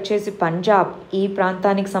లజపతి రాయ్ వచ్చేసి పంజాబ్ ఈ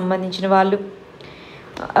ప్రాంతానికి సంబంధించిన వాళ్ళు,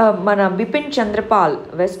 మన బిపిన్ చంద్రపాల్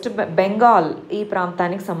వెస్ట్ బెంగాల్ ఈ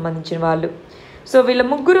ప్రాంతానికి సంబంధించిన వాళ్ళు. సో వీళ్ళ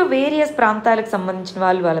ముగ్గురు వేరియస్ ప్రాంతాలకు సంబంధించిన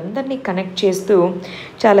వాళ్ళందరినీ కనెక్ట్ చేస్తూ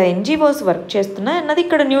చాలా ఎన్జిఓస్ వర్క్ చేస్తున్నాయి అన్నది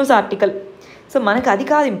ఇక్కడ న్యూస్ ఆర్టికల్. సో మనకు అది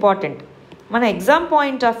కాదు ఇంపార్టెంట్, మన ఎగ్జామ్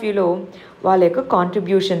పాయింట్ ఆఫ్ వ్యూలో వాళ్ళ యొక్క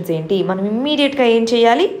కాంట్రిబ్యూషన్స్ ఏంటి, మనం ఇమ్మీడియట్గా ఏం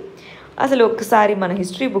చేయాలి, అసలు ఒక్కసారి మన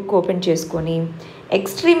హిస్టరీ బుక్ ఓపెన్ చేసుకొని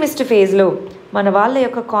ఎక్స్ట్రీమిస్ట్ ఫేజ్లో మన వాళ్ళ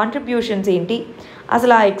యొక్క కాంట్రిబ్యూషన్స్ ఏంటి,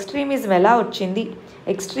 అసలు ఆ ఎక్స్ట్రీమిజం ఎలా వచ్చింది,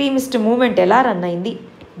 ఎక్స్ట్రీమిస్ట్ మూమెంట్ ఎలా రన్ అయింది,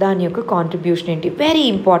 దాని యొక్క కాంట్రిబ్యూషన్ ఏంటి. వెరీ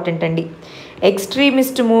ఇంపార్టెంట్ అండి.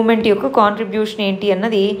 ఎక్స్ట్రీమిస్ట్ మూమెంట్ యొక్క కాంట్రిబ్యూషన్ ఏంటి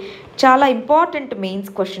అన్నది చాలా ఇంపార్టెంట్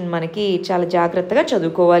మెయిన్స్ క్వశ్చన్. మనకి చాలా జాగ్రత్తగా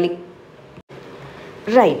చదువుకోవాలి.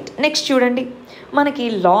 రైట్, నెక్స్ట్ చూడండి, మనకి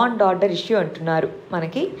లా అండ్ ఆర్డర్ ఇష్యూ అంటున్నారు.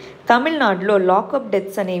 మనకి తమిళనాడులో లాకప్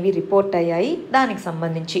డెత్స్ అనేవి రిపోర్ట్ అయ్యాయి దానికి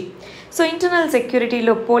సంబంధించి. సో ఇంటర్నల్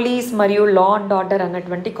సెక్యూరిటీలో పోలీస్ మరియు లా అండ్ ఆర్డర్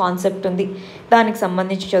అన్నటువంటి కాన్సెప్ట్ ఉంది, దానికి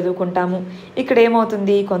సంబంధించి చదువుకుంటాము. ఇక్కడ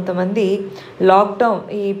ఏమవుతుంది, కొంతమంది లాక్డౌన్,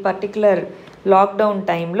 ఈ పర్టికులర్ లాక్డౌన్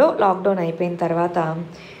టైంలో, లాక్డౌన్ అయిపోయిన తర్వాత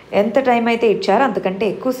ఎంత టైం అయితే ఇచ్చారో అంతకంటే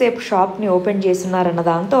ఎక్కువసేపు షాప్ని ఓపెన్ చేస్తున్నారన్న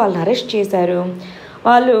దాంతో వాళ్ళని అరెస్ట్ చేశారు.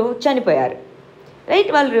 వాళ్ళు చనిపోయారు.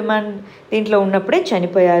 రైట్, వాళ్ళు రిమాండ్ దీంట్లో ఉన్నప్పుడే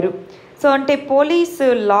చనిపోయారు. సో అంటే పోలీసు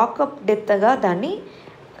లాకప్ డెత్గా దాన్ని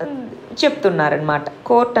చెప్తున్నారనమాట.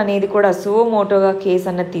 కోర్ట్ అనేది కూడా సువోమోటోగా కేసు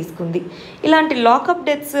అన్నది తీసుకుంది. ఇలాంటి లాకప్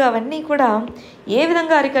డెత్స్ అవన్నీ కూడా ఏ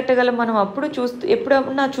విధంగా అరికట్టగలం, మనం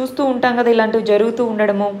ఎప్పుడన్నా చూస్తూ ఉంటాం కదా ఇలాంటివి జరుగుతూ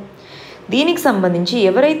ఉండడము. దీనికి సంబంధించి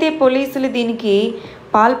ఎవరైతే పోలీసులు దీనికి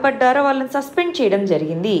పాల్పడ్డారో వాళ్ళని సస్పెండ్ చేయడం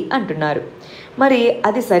జరిగింది అంటున్నారు. మరి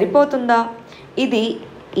అది సరిపోతుందా? ఇది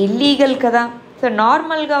ఇల్లీగల్ కదా. సో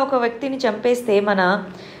నార్మల్గా ఒక వ్యక్తిని చంపేస్తే మన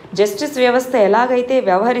జస్టిస్ వ్యవస్థ ఎలాగైతే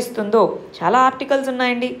వ్యవహరిస్తుందో, చాలా ఆర్టికల్స్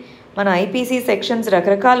ఉన్నాయండి, మన ఐపీసీ సెక్షన్స్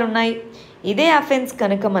రకరకాలు ఉన్నాయి. ఇదే అఫెన్స్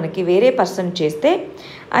కనుక మనకి వేరే పర్సన్ చేస్తే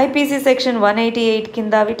ఐపీసీ సెక్షన్ 188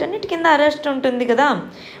 కింద వీటన్నిటి కింద అరెస్ట్ ఉంటుంది కదా.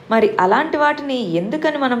 మరి అలాంటి వాటిని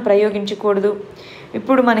ఎందుకని మనం ప్రయోగించకూడదు?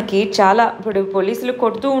 ఇప్పుడు మనకి ఇప్పుడు పోలీసులు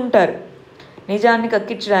కొడుతూ ఉంటారు నిజాన్ని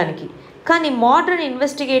కక్కించడానికి, కానీ మోడర్న్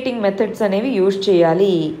ఇన్వెస్టిగేటింగ్ మెథడ్స్ అనేవి యూజ్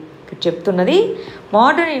చేయాలి. చెప్తున్నది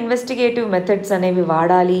మోడర్న్ ఇన్వెస్టిగేటివ్ మెథడ్స్ అనేవి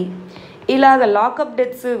వాడాలి. ఇలాగ లాకప్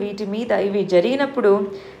డెత్స్ వీటి మీద ఇవి జరిగినప్పుడు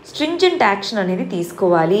స్ట్రింజెంట్ యాక్షన్ అనేది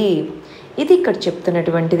తీసుకోవాలి. ఇది ఇక్కడ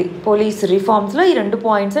చెప్తున్నటువంటిది. పోలీస్ రిఫార్మ్స్లో ఈ 2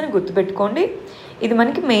 పాయింట్స్ అని గుర్తుపెట్టుకోండి. ఇది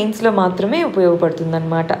మనకి మెయిన్స్లో మాత్రమే ఉపయోగపడుతుంది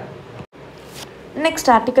అన్నమాట.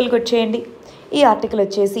 నెక్స్ట్ ఆర్టికల్కి వచ్చేయండి. ఈ ఆర్టికల్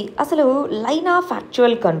వచ్చేసి అసలు లైన్ ఆఫ్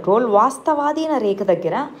యాక్చువల్ కంట్రోల్ వాస్తవాధీన రేఖ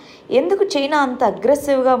దగ్గర ఎందుకు చైనా అంత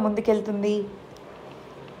అగ్రెసివ్గా ముందుకెళ్తుంది,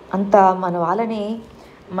 అంత మన వాళ్ళని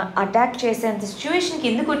అటాక్ చేసేంత సిచ్యువేషన్కి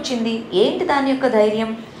ఎందుకు వచ్చింది, ఏంటి దాని యొక్క ధైర్యం,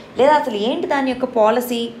 లేదా అసలు ఏంటి దాని యొక్క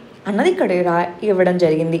పాలసీ అన్నది ఇక్కడ ఇవ్వడం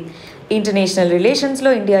జరిగింది. ఇంటర్నేషనల్ రిలేషన్స్లో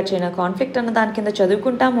ఇండియా చైనా కాన్ఫ్లిక్ట్ అన్న దాని కింద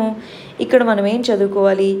చదువుకుంటాము. ఇక్కడ మనం ఏం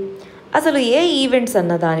చదువుకోవాలి, అసలు ఏ ఈవెంట్స్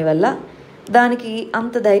అన్న దానివల్ల దానికి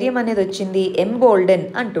అంత ధైర్యం అనేది వచ్చింది. ఎంబోల్డెన్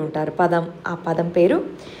అంటుంటారు పదం, ఆ పదం పేరు.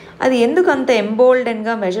 అది ఎందుకు అంత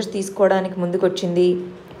ఎంబోల్డెన్గా మెజర్స్ తీసుకోవడానికి ముందుకు వచ్చింది.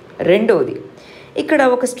 రెండవది, ఇక్కడ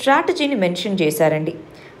ఒక స్ట్రాటజీని మెన్షన్ చేశారండి,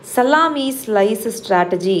 సలామీ స్లైస్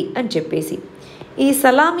స్ట్రాటజీ అని చెప్పేసి. ఈ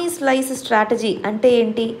సలామీ స్లైస్ స్ట్రాటజీ అంటే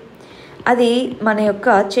ఏంటి, అది మన యొక్క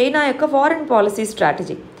చైనా యొక్క ఫారెన్ పాలసీ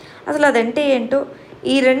స్ట్రాటజీ. అసలు అదంటే ఏంటో,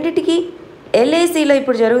 ఈ రెండిటికి ఎల్ఏసీలో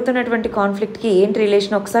ఇప్పుడు జరుగుతున్నటువంటి కాన్ఫ్లిక్ట్కి ఏంటి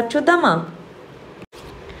రిలేషన్ ఒకసారి చూద్దామా.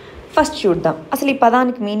 ఫస్ట్ చూద్దాం అసలు ఈ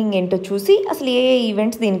పదానికి మీనింగ్ ఏంటో చూసి అసలు ఏ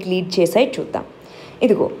ఈవెంట్స్ దీనికి లీడ్ చేసాయి చూద్దాం.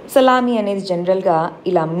 ఇదిగో సలామీ అనేది జనరల్గా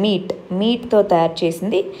ఇలా మీట్తో తయారు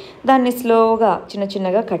చేసింది. దాన్ని స్లోగా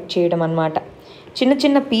చిన్నగా కట్ చేయడం అన్నమాట.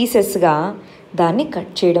 చిన్న పీసెస్గా దాన్ని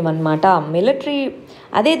కట్ చేయడం అన్నమాట. మిలిటరీ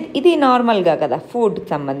ఇది నార్మల్గా కదా ఫుడ్కి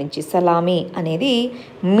సంబంధించి. సలామీ అనేది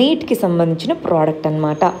మీట్కి సంబంధించిన ప్రోడక్ట్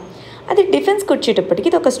అన్నమాట. అది డిఫెన్స్కి వచ్చేటప్పటికి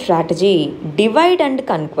ఇది ఒక స్ట్రాటజీ, డివైడ్ అండ్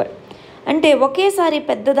కన్క్వర్. అంటే ఒకేసారి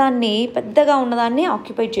పెద్దగా ఉన్నదాన్ని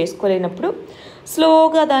ఆక్యుపై చేసుకోలేనప్పుడు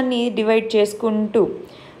స్లోగా దాన్ని డివైడ్ చేసుకుంటూ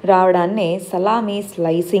రావడాన్ని సలామీ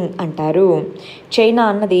స్లైసింగ్ అంటారు. చైనా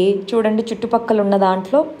అన్నది చూడండి చుట్టుపక్కల ఉన్న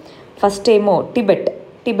దాంట్లో ఫస్ట్ ఏమో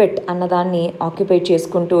టిబెట్ అన్నదాన్ని ఆక్యుపై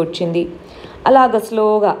చేసుకుంటూ వచ్చింది. అలాగ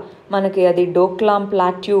స్లోగా మనకి అది డోక్లాం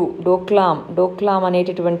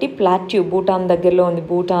అనేటటువంటి ప్లాట్యూ భూటాన్ దగ్గరలో ఉంది.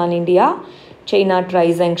 Bhutan India China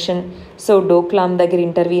ట్రైజంక్షన్. So Doklam దగ్గర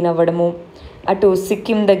ఇంటర్వీన్ అవ్వడము, అటు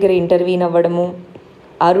సిక్కిం దగ్గర ఇంటర్వీన్ అవ్వడము,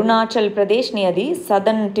 అరుణాచల్ ప్రదేశ్ని అది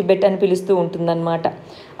సదర్న్ టిబెట్ అని పిలుస్తూ ఉంటుందన్నమాట.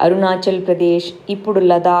 అరుణాచల్ ప్రదేశ్, ఇప్పుడు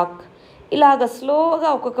లదాఖ్, ఇలాగ స్లోగా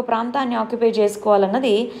ఒక్కొక్క ప్రాంతాన్ని ఆక్యుపై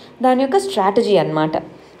చేసుకోవాలన్నది దాని యొక్క స్ట్రాటజీ అన్నమాట.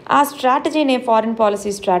 ఆ స్ట్రాటజీనే, ఫారిన్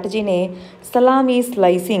పాలసీ స్ట్రాటజీనే సలామీ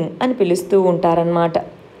స్లైసింగ్ అని పిలుస్తూ ఉంటారన్నమాట.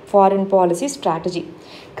 Foreign policy strategy.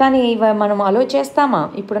 కానీ మనం అలో చేస్తామా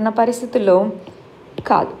ఇప్పుడున్న పరిస్థితుల్లో?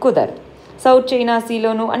 కుదరదు. సౌత్ చైనా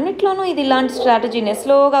సీలోను అన్నిట్లోనూ ఇది ఇలాంటి స్ట్రాటజీనే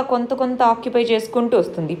స్లోగా కొంత ఆక్యుపై చేసుకుంటూ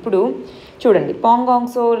వస్తుంది. ఇప్పుడు చూడండి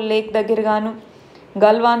పాంగాంగ్సో లేక్ దగ్గర గాను,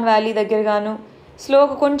 గల్వాన్ వ్యాలీ దగ్గర గాను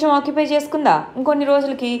స్లోగా కొంచెం ఆక్యుపై చేసుకుందా, ఇంకొన్ని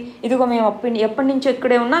రోజులకి ఇదిగో మేము ఎప్పటి నుంచో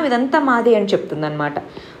ఇక్కడే ఉన్నాం, ఇదంతా మాదే అని చెప్తుందన్నమాట.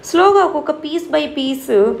 స్లోగా ఒక్కొక్క పీస్ బై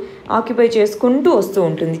పీస్ ఆక్యుపై చేసుకుంటూ వస్తూ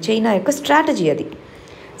ఉంటుంది చైనా యొక్క స్ట్రాటజీ అది.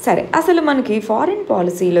 సరే, అసలు మనకి ఫారిన్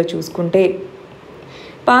పాలసీలో చూసుకుంటే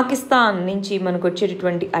పాకిస్తాన్ నుంచి మనకు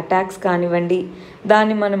వచ్చేటటువంటి అటాక్స్ కానివ్వండి,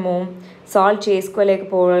 దాన్ని మనము సాల్వ్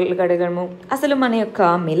చేసుకోలేకపోగలగడము, అసలు మన యొక్క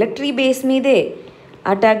మిలిటరీ బేస్ మీదే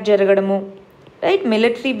అటాక్ జరగడము, రైట్,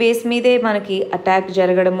 మిలిటరీ బేస్ మీదే మనకి అటాక్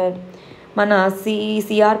జరగడము, మన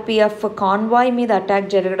సిఆర్పిఎఫ్ కాన్వాయ్ మీద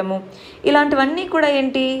అటాక్ జరగడము, ఇలాంటివన్నీ కూడా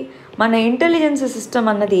ఏంటి, మన ఇంటెలిజెన్స్ సిస్టమ్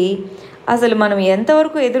అన్నది అసలు మనం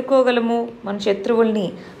ఎంతవరకు ఎదుర్కోగలము మన శత్రువుల్ని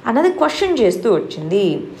అన్నది క్వశ్చన్ చేస్తూ వచ్చింది.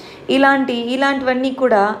 ఇలాంటివన్నీ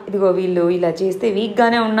కూడా ఇదిగో వీళ్ళు ఇలా చేస్తే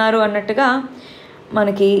వీక్గానే ఉన్నారు అన్నట్టుగా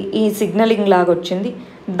మనకి ఈ సిగ్నలింగ్ లాగా వచ్చింది.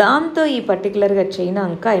 దాంతో ఈ పర్టికులర్గా చైనా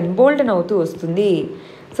ఇంకా ఎంబోల్డన్ అవుతూ వస్తుంది.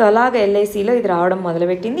 సో అలాగ ఎల్ఐసిలో ఇది రావడం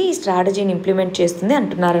మొదలుపెట్టింది, ఈ స్ట్రాటజీని ఇంప్లిమెంట్ చేస్తుంది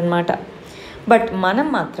అంటున్నారనమాట. బట్ మనం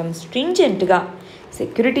మాత్రం స్ట్రింజెంట్గా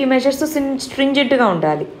సెక్యూరిటీ మెజర్స్ స్ట్రింజెంట్గా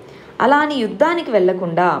ఉండాలి. అలా అని యుద్ధానికి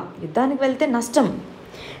వెళ్లకుండా, యుద్ధానికి వెళ్తే నష్టం.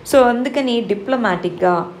 సో అందుకని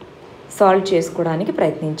డిప్లొమాటిక్గా సాల్వ్ చేసుకోవడానికి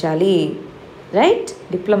ప్రయత్నించాలి, రైట్,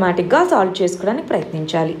 డిప్లొమాటిక్గా సాల్వ్ చేసుకోవడానికి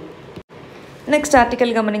ప్రయత్నించాలి. నెక్స్ట్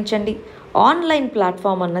ఆర్టికల్ గమనించండి. ఆన్లైన్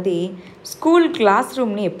ప్లాట్ఫామ్ అన్నది స్కూల్ క్లాస్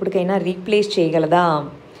రూమ్ని ఎప్పటికైనా రీప్లేస్ చేయగలదా?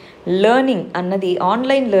 లెర్నింగ్ అన్నది,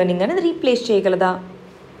 ఆన్లైన్ లెర్నింగ్ అనేది రీప్లేస్ చేయగలదా?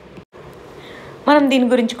 మనం దీని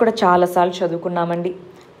గురించి కూడా చాలాసార్లు చదువుకున్నామండి.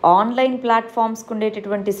 ఆన్లైన్ ప్లాట్ఫామ్స్కి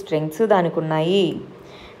ఉండేటటువంటి స్ట్రెంగ్స్ దానికి ఉన్నాయి,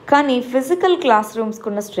 కానీ ఫిజికల్ క్లాస్ రూమ్స్కి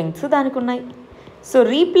ఉన్న స్ట్రెంగ్స్ దానికి ఉన్నాయి. సో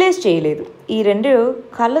రీప్లేస్ చేయలేదు. ఈ రెండు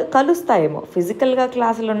కలుస్తాయేమో. ఫిజికల్గా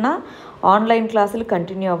క్లాసులు ఉన్న ఆన్లైన్ క్లాసులు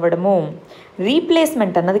కంటిన్యూ అవ్వడము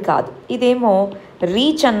రీప్లేస్మెంట్ అన్నది కాదు. ఇదేమో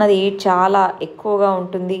రీచ్ అన్నది చాలా ఎక్కువగా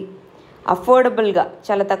ఉంటుంది, అఫోర్డబుల్గా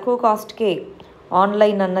చాలా తక్కువ కాస్ట్కే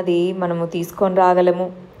ఆన్లైన్ అన్నది మనము తీసుకొని రాగలము.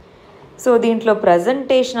 సో దీంట్లో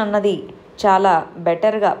ప్రజెంటేషన్ అన్నది చాలా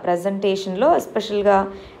బెటర్గా, ప్రజెంటేషన్లో ఎస్పెషల్గా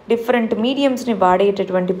డిఫరెంట్ మీడియంస్ని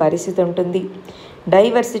వాడేటటువంటి పరిస్థితి ఉంటుంది.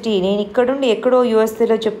 డైవర్సిటీ, నేను ఇక్కడుండి ఎక్కడో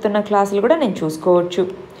యూఎస్ఏలో చెప్తున్న క్లాసులు కూడా నేను చూసుకోవచ్చు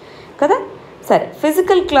కదా. సరే,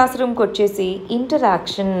 ఫిజికల్ క్లాస్ రూమ్కి వచ్చేసి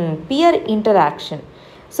ఇంటరాక్షన్, పియర్ ఇంటరాక్షన్.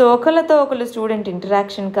 సో ఒకళ్ళతో ఒకళ్ళు స్టూడెంట్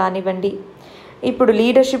ఇంటరాక్షన్ కానివ్వండి, ఇప్పుడు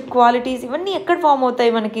లీడర్షిప్ క్వాలిటీస్ ఇవన్నీ ఎక్కడ ఫామ్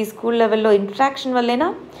అవుతాయి మనకి స్కూల్ లెవెల్లో? ఇంటరాక్షన్ వల్లేనా?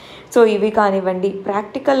 సో ఇవి కానివ్వండి,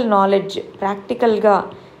 ప్రాక్టికల్ నాలెడ్జ్,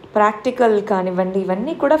 ప్రాక్టికల్ కానివ్వండి,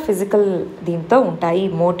 ఇవన్నీ కూడా ఫిజికల్ దీంతో ఉంటాయి.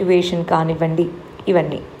 మోటివేషన్ కానివ్వండి,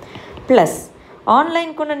 ఇవన్నీ. ప్లస్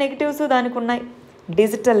ఆన్లైన్కి ఉన్న నెగిటివ్స్ దానికి ఉన్నాయి.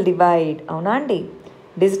 డిజిటల్ డివైడ్, అవునా అండి?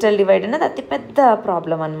 డిజిటల్ డివైడ్ అనేది అతిపెద్ద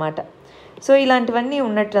ప్రాబ్లం అన్నమాట. సో ఇలాంటివన్నీ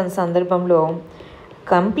ఉన్నటువంటి సందర్భంలో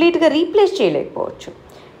కంప్లీట్గా రీప్లేస్ చేయలేకపోవచ్చు,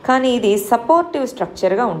 కానీ ఇది సపోర్టివ్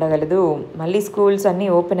స్ట్రక్చర్గా ఉండగలదు. మళ్ళీ స్కూల్స్ అన్నీ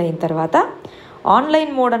ఓపెన్ అయిన తర్వాత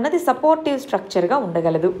ఆన్లైన్ మోడ్ అన్నది సపోర్టివ్ స్ట్రక్చర్గా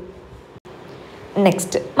ఉండగలదు.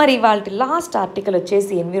 నెక్స్ట్, మరి వాళ్ళ లాస్ట్ ఆర్టికల్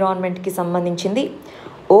వచ్చేసి ఎన్విరాన్మెంట్కి సంబంధించింది.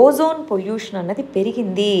 ఓజోన్ పొల్యూషన్ అన్నది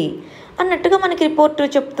పెరిగింది అన్నట్టుగా మనకి రిపోర్ట్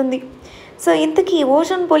చెప్తుంది. సో ఇంతకీ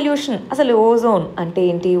ఓజోన్ పొల్యూషన్, అసలు ఓజోన్ అంటే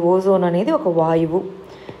ఏంటి? ఓజోన్ అనేది ఒక వాయువు,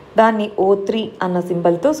 దాన్ని O3 అన్న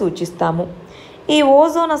సింబల్తో సూచిస్తాము. ఈ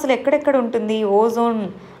ఓజోన్ అసలు ఎక్కడెక్కడ ఉంటుంది? ఓజోన్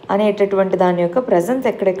అనేటటువంటి దాని యొక్క ప్రజెన్స్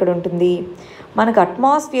ఎక్కడెక్కడ ఉంటుంది? మనకు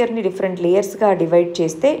అట్మాస్ఫియర్ని డిఫరెంట్ లేయర్స్గా డివైడ్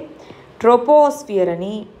చేస్తే ట్రోపోస్ఫియర్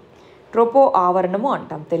అని, ట్రోపో ఆవరణము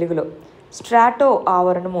అంటాం తెలుగులో, స్ట్రాటో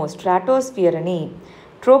ఆవరణము స్ట్రాటోస్ఫియర్ అని,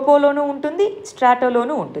 ట్రోపోలోనూ ఉంటుంది,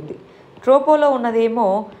 స్ట్రాటోలోనూ ఉంటుంది. ట్రోపోలో ఉన్నదేమో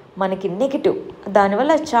మనకి నెగిటివ్,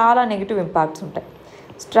 దానివల్ల చాలా నెగిటివ్ ఇంపాక్ట్స్ ఉంటాయి.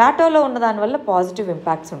 స్ట్రాటోలో ఉన్న దానివల్ల పాజిటివ్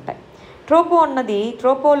ఇంపాక్ట్స్ ఉంటాయి.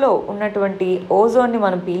 ట్రోపోలో ఉన్నటువంటి ఓజోన్ని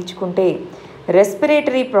మనం పీల్చుకుంటే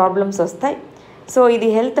రెస్పిరేటరీ ప్రాబ్లమ్స్ వస్తాయి. సో ఇది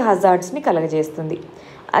హెల్త్ హజార్డ్స్ని కలగజేస్తుంది.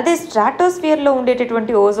 అదే స్ట్రాటోస్ఫియర్లో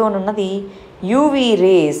ఉండేటటువంటి ఓజోన్ ఉన్నది యూవీ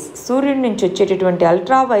రేస్, సూర్యుడి నుంచి వచ్చేటటువంటి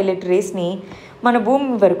అల్ట్రావైలెట్ రేస్ని మన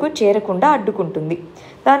భూమి వరకు చేరకుండా అడ్డుకుంటుంది.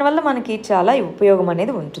 దానివల్ల మనకి చాలా ఉపయోగం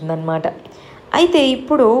అనేది ఉంటుందన్నమాట. అయితే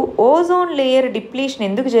ఇప్పుడు ఓజోన్ లేయర్ డిప్లీషన్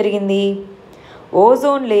ఎందుకు జరిగింది?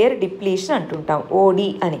 ఓజోన్ లేయర్ డిప్లీషన్ అంటుంటాం, ఓడి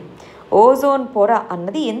అని. ఓజోన్ పొర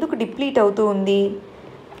అన్నది ఎందుకు డిప్లీట్ అవుతూ ఉంది?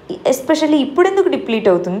 ఎస్పెషల్లీ ఇప్పుడు ఎందుకు డిప్లీట్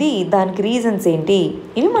అవుతుంది? దానికి రీజన్స్ ఏంటి?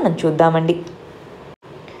 ఇవి మనం చూద్దామండి.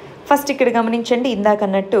 ఫస్ట్ ఇక్కడ గమనించండి,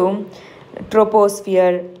 ఇందాకన్నట్టు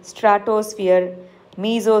ట్రోపోస్ఫియర్, స్ట్రాటోస్ఫియర్,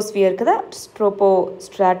 మీజోస్ఫియర్ కదా. ట్రోపో,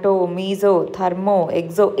 స్ట్రాటో, మీజో, థర్మో,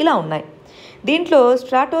 ఎగ్జో ఇలా ఉన్నాయి. దీంట్లో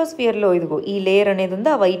స్ట్రాటోస్ఫియర్లో ఇదిగో ఈ లేయర్ అనేది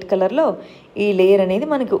ఉందా వైట్ కలర్లో, ఈ లేయర్ అనేది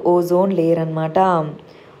మనకి ఓజోన్ లేయర్ అన్నమాట.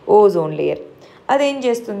 ఓజోన్ లేయర్ అదేం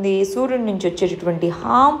చేస్తుంది? సూర్యుడి నుంచి వచ్చేటటువంటి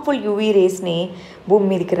హార్మ్ఫుల్ యూవీ రేస్ని భూమి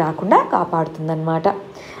మీదకి రాకుండా కాపాడుతుందన్నమాట.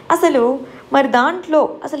 అసలు మరి దాంట్లో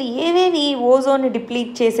అసలు ఏవేవి ఓజోన్ని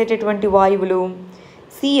డిప్లీట్ చేసేటటువంటి వాయువులు?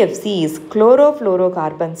 CFCs,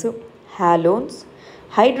 క్లోరోఫ్లోరోకార్బన్స్, హాలోన్స్,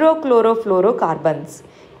 హైడ్రోక్లోరోఫ్లోరోకార్బన్స్,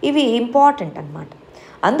 ఇవి ఇంపార్టెంట్ అన్నమాట.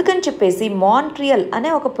 అందుకని చెప్పేసి మాంట్రియల్ అనే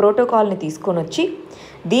ఒక ప్రోటోకాల్ని తీసుకొని వచ్చి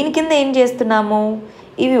దీని కింద ఏం చేస్తున్నాము?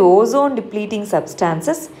 ఇవి ఓజోన్ డిప్లీటింగ్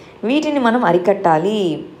సబ్స్టాన్సెస్ వీటిని మనం అరికట్టాలి,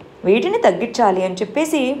 వీటిని తగ్గించాలి అని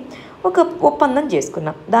చెప్పేసి ఒక ఒప్పందం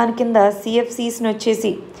చేసుకున్నాం. దాని కింద సిఎఫ్సిస్ని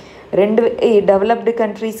వచ్చేసి ఈ డెవలప్డ్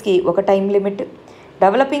కంట్రీస్కి ఒక టైం లిమిట్,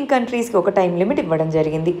 డెవలపింగ్ కంట్రీస్కి ఒక టైం లిమిట్ ఇవ్వడం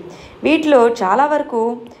జరిగింది. వీటిలో చాలా వరకు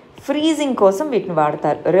ఫ్రీజింగ్ కోసం వీటిని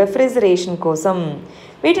వాడతారు, రెఫ్రిజరేషన్ కోసం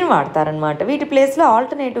వీటిని వాడతారనమాట. వీటి ప్లేస్లో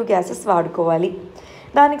ఆల్టర్నేటివ్ గ్యాసెస్ వాడుకోవాలి.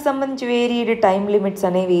 దానికి సంబంధించి వేరీడ్ టైం లిమిట్స్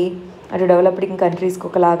అనేవి అటు డెవలపింగ్ కంట్రీస్కి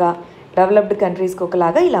ఒకలాగా, డెవలప్డ్ కంట్రీస్కి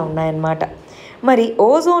ఒకలాగా ఇలా ఉన్నాయన్నమాట. మరి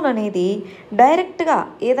ఓజోన్ అనేది డైరెక్ట్గా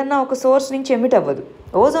ఏదన్నా ఒక సోర్స్ నుంచి ఎమిట్ అవ్వదు.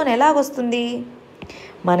 ఓజోన్ ఎలాగొస్తుంది?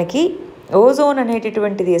 మనకి ఓజోన్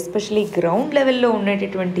అనేటటువంటిది ఎస్పెషలీ గ్రౌండ్ లెవెల్లో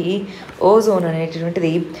ఉండేటటువంటి ఓజోన్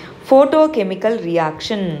అనేటటువంటిది ఫోటోకెమికల్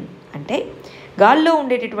రియాక్షన్, అంటే గాల్లో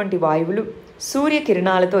ఉండేటటువంటి వాయువులు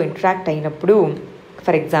సూర్యకిరణాలతో ఇంటరాక్ట్ అయినప్పుడు,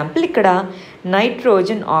 ఫర్ ఎగ్జాంపుల్ ఇక్కడ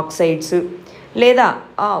నైట్రోజన్ ఆక్సైడ్స్ లేదా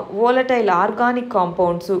వోలటైల్ ఆర్గానిక్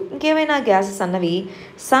కాంపౌండ్స్, ఇంకేమైనా గ్యాసెస్ అన్నవి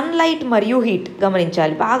సన్లైట్ మరియు హీట్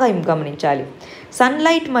గమనించాలి, బాగా గమనించాలి.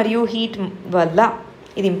 సన్లైట్ మరియు హీట్ వల్ల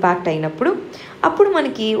ఇది ఇంపాక్ట్ అయినప్పుడు అప్పుడు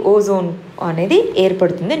మనకి ఓజోన్ అనేది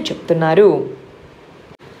ఏర్పడుతుంది అని చెప్తున్నారు.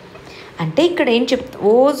 అంటే ఇక్కడ ఏం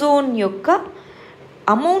ఓజోన్ యొక్క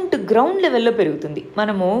అమౌంట్ గ్రౌండ్ లెవెల్లో పెరుగుతుంది.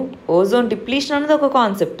 మనము ఓజోన్ డిప్లీషన్ అన్నది ఒక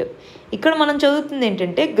కాన్సెప్ట్, ఇక్కడ మనం చదువుతుంది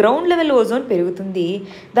ఏంటంటే గ్రౌండ్ లెవెల్ ఓజోన్ పెరుగుతుంది.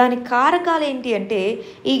 దానికి కారకాలు ఏంటి అంటే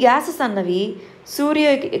ఈ గ్యాసెస్ అన్నవి సూర్య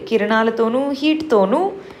కిరణాలతోనూ హీట్తోనూ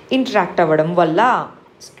ఇంటరాక్ట్ అవ్వడం వల్ల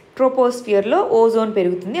ట్రోపోస్ఫియర్లో ఓజోన్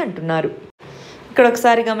పెరుగుతుంది అంటున్నారు. ఇక్కడ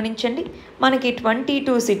ఒకసారి గమనించండి, మనకి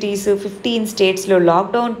 22 cities 15 స్టేట్స్లో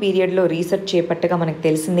లాక్డౌన్ పీరియడ్లో రీసెర్చ్ చేపట్టగా మనకు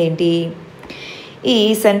తెలిసింది ఏంటి, ఈ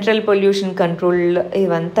సెంట్రల్ పొల్యూషన్ కంట్రోల్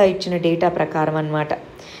ఇవంతా ఇచ్చిన డేటా ప్రకారం అన్నమాట.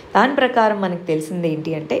 దాని ప్రకారం మనకు తెలిసింది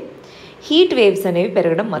ఏంటి అంటే హీట్ వేవ్స్ అనేవి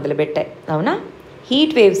పెరగడం మొదలుపెట్టాయి. అవునా?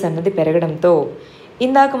 హీట్ వేవ్స్ అన్నది పెరగడంతో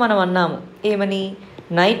ఇందాక మనం అన్నాము ఏమని,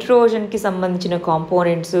 నైట్రోజన్కి సంబంధించిన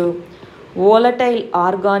కాంపోనెంట్స్, వోలటైల్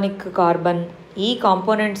ఆర్గానిక్ కార్బన్, ఈ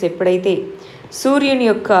కాంపోనెంట్స్ ఎప్పుడైతే సూర్యుని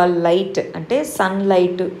యొక్క లైట్ అంటే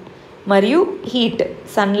సన్లైట్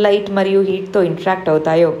మరియు హీట్తో ఇంటరాక్ట్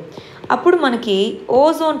అవుతాయో అప్పుడు మనకి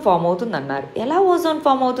ఓజోన్ ఫామ్ అవుతుంది అన్నారు. ఎలా ఓజోన్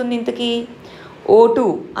ఫామ్ అవుతుంది ఇంతకీ? O2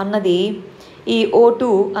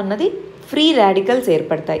 అన్నది ఫ్రీ రాడికల్స్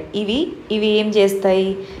ఏర్పడతాయి. ఇవి ఏం చేస్తాయి,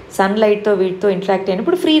 సన్లైట్తో వీటితో ఇంటరాక్ట్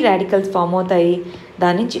అయినప్పుడు ఫ్రీ రాడికల్స్ ఫామ్ అవుతాయి.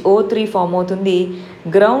 దాని నుంచి O3 ఫామ్ అవుతుంది.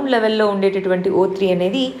 గ్రౌండ్ లెవెల్లో ఉండేటటువంటి O3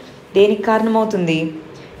 అనేది దేనికి కారణమవుతుంది?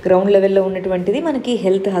 గ్రౌండ్ లెవెల్లో ఉన్నటువంటిది మనకి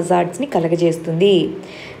హెల్త్ హజార్డ్స్ని కలగజేస్తుంది,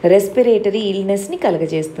 రెస్పిరేటరీ ఇల్నెస్ని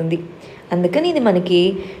కలగజేస్తుంది. అందుకని ఇది మనకి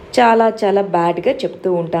చాలా చాలా బ్యాడ్గా చెప్తూ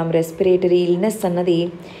ఉంటాం. రెస్పిరేటరీ ఇల్నెస్ అన్నది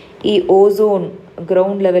ఈ ఓజోన్,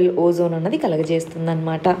 గ్రౌండ్ లెవెల్ ఓజోన్ అన్నది కలగజేస్తుంది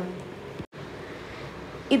అన్నమాట.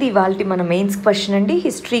 ఇది ఇవాల్టి మన మెయిన్స్ క్వశ్చన్ అండి,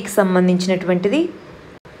 హిస్టరీకి సంబంధించినటువంటిది.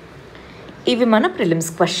 ఇవి మన ప్రిలిమ్స్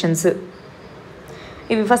క్వశ్చన్స్.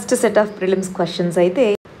 ఇవి first set of prelims questions అయితే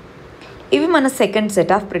ఇవి మన second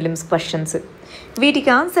set of prelims questions. వీటికి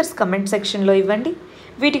ఆన్సర్స్ కమెంట్ సెక్షన్లో ఇవ్వండి.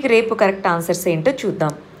 వీటికి రేపు కరెక్ట్ ఆన్సర్స్ ఏంటో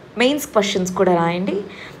చూద్దాం. మెయిన్స్ క్వశ్చన్స్ కూడా రాయండి,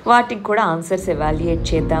 వాటికి కూడా ఆన్సర్స్ ఎవాల్యుయేట్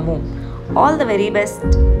చేద్దాము. All the very best.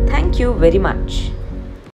 Thank you very much.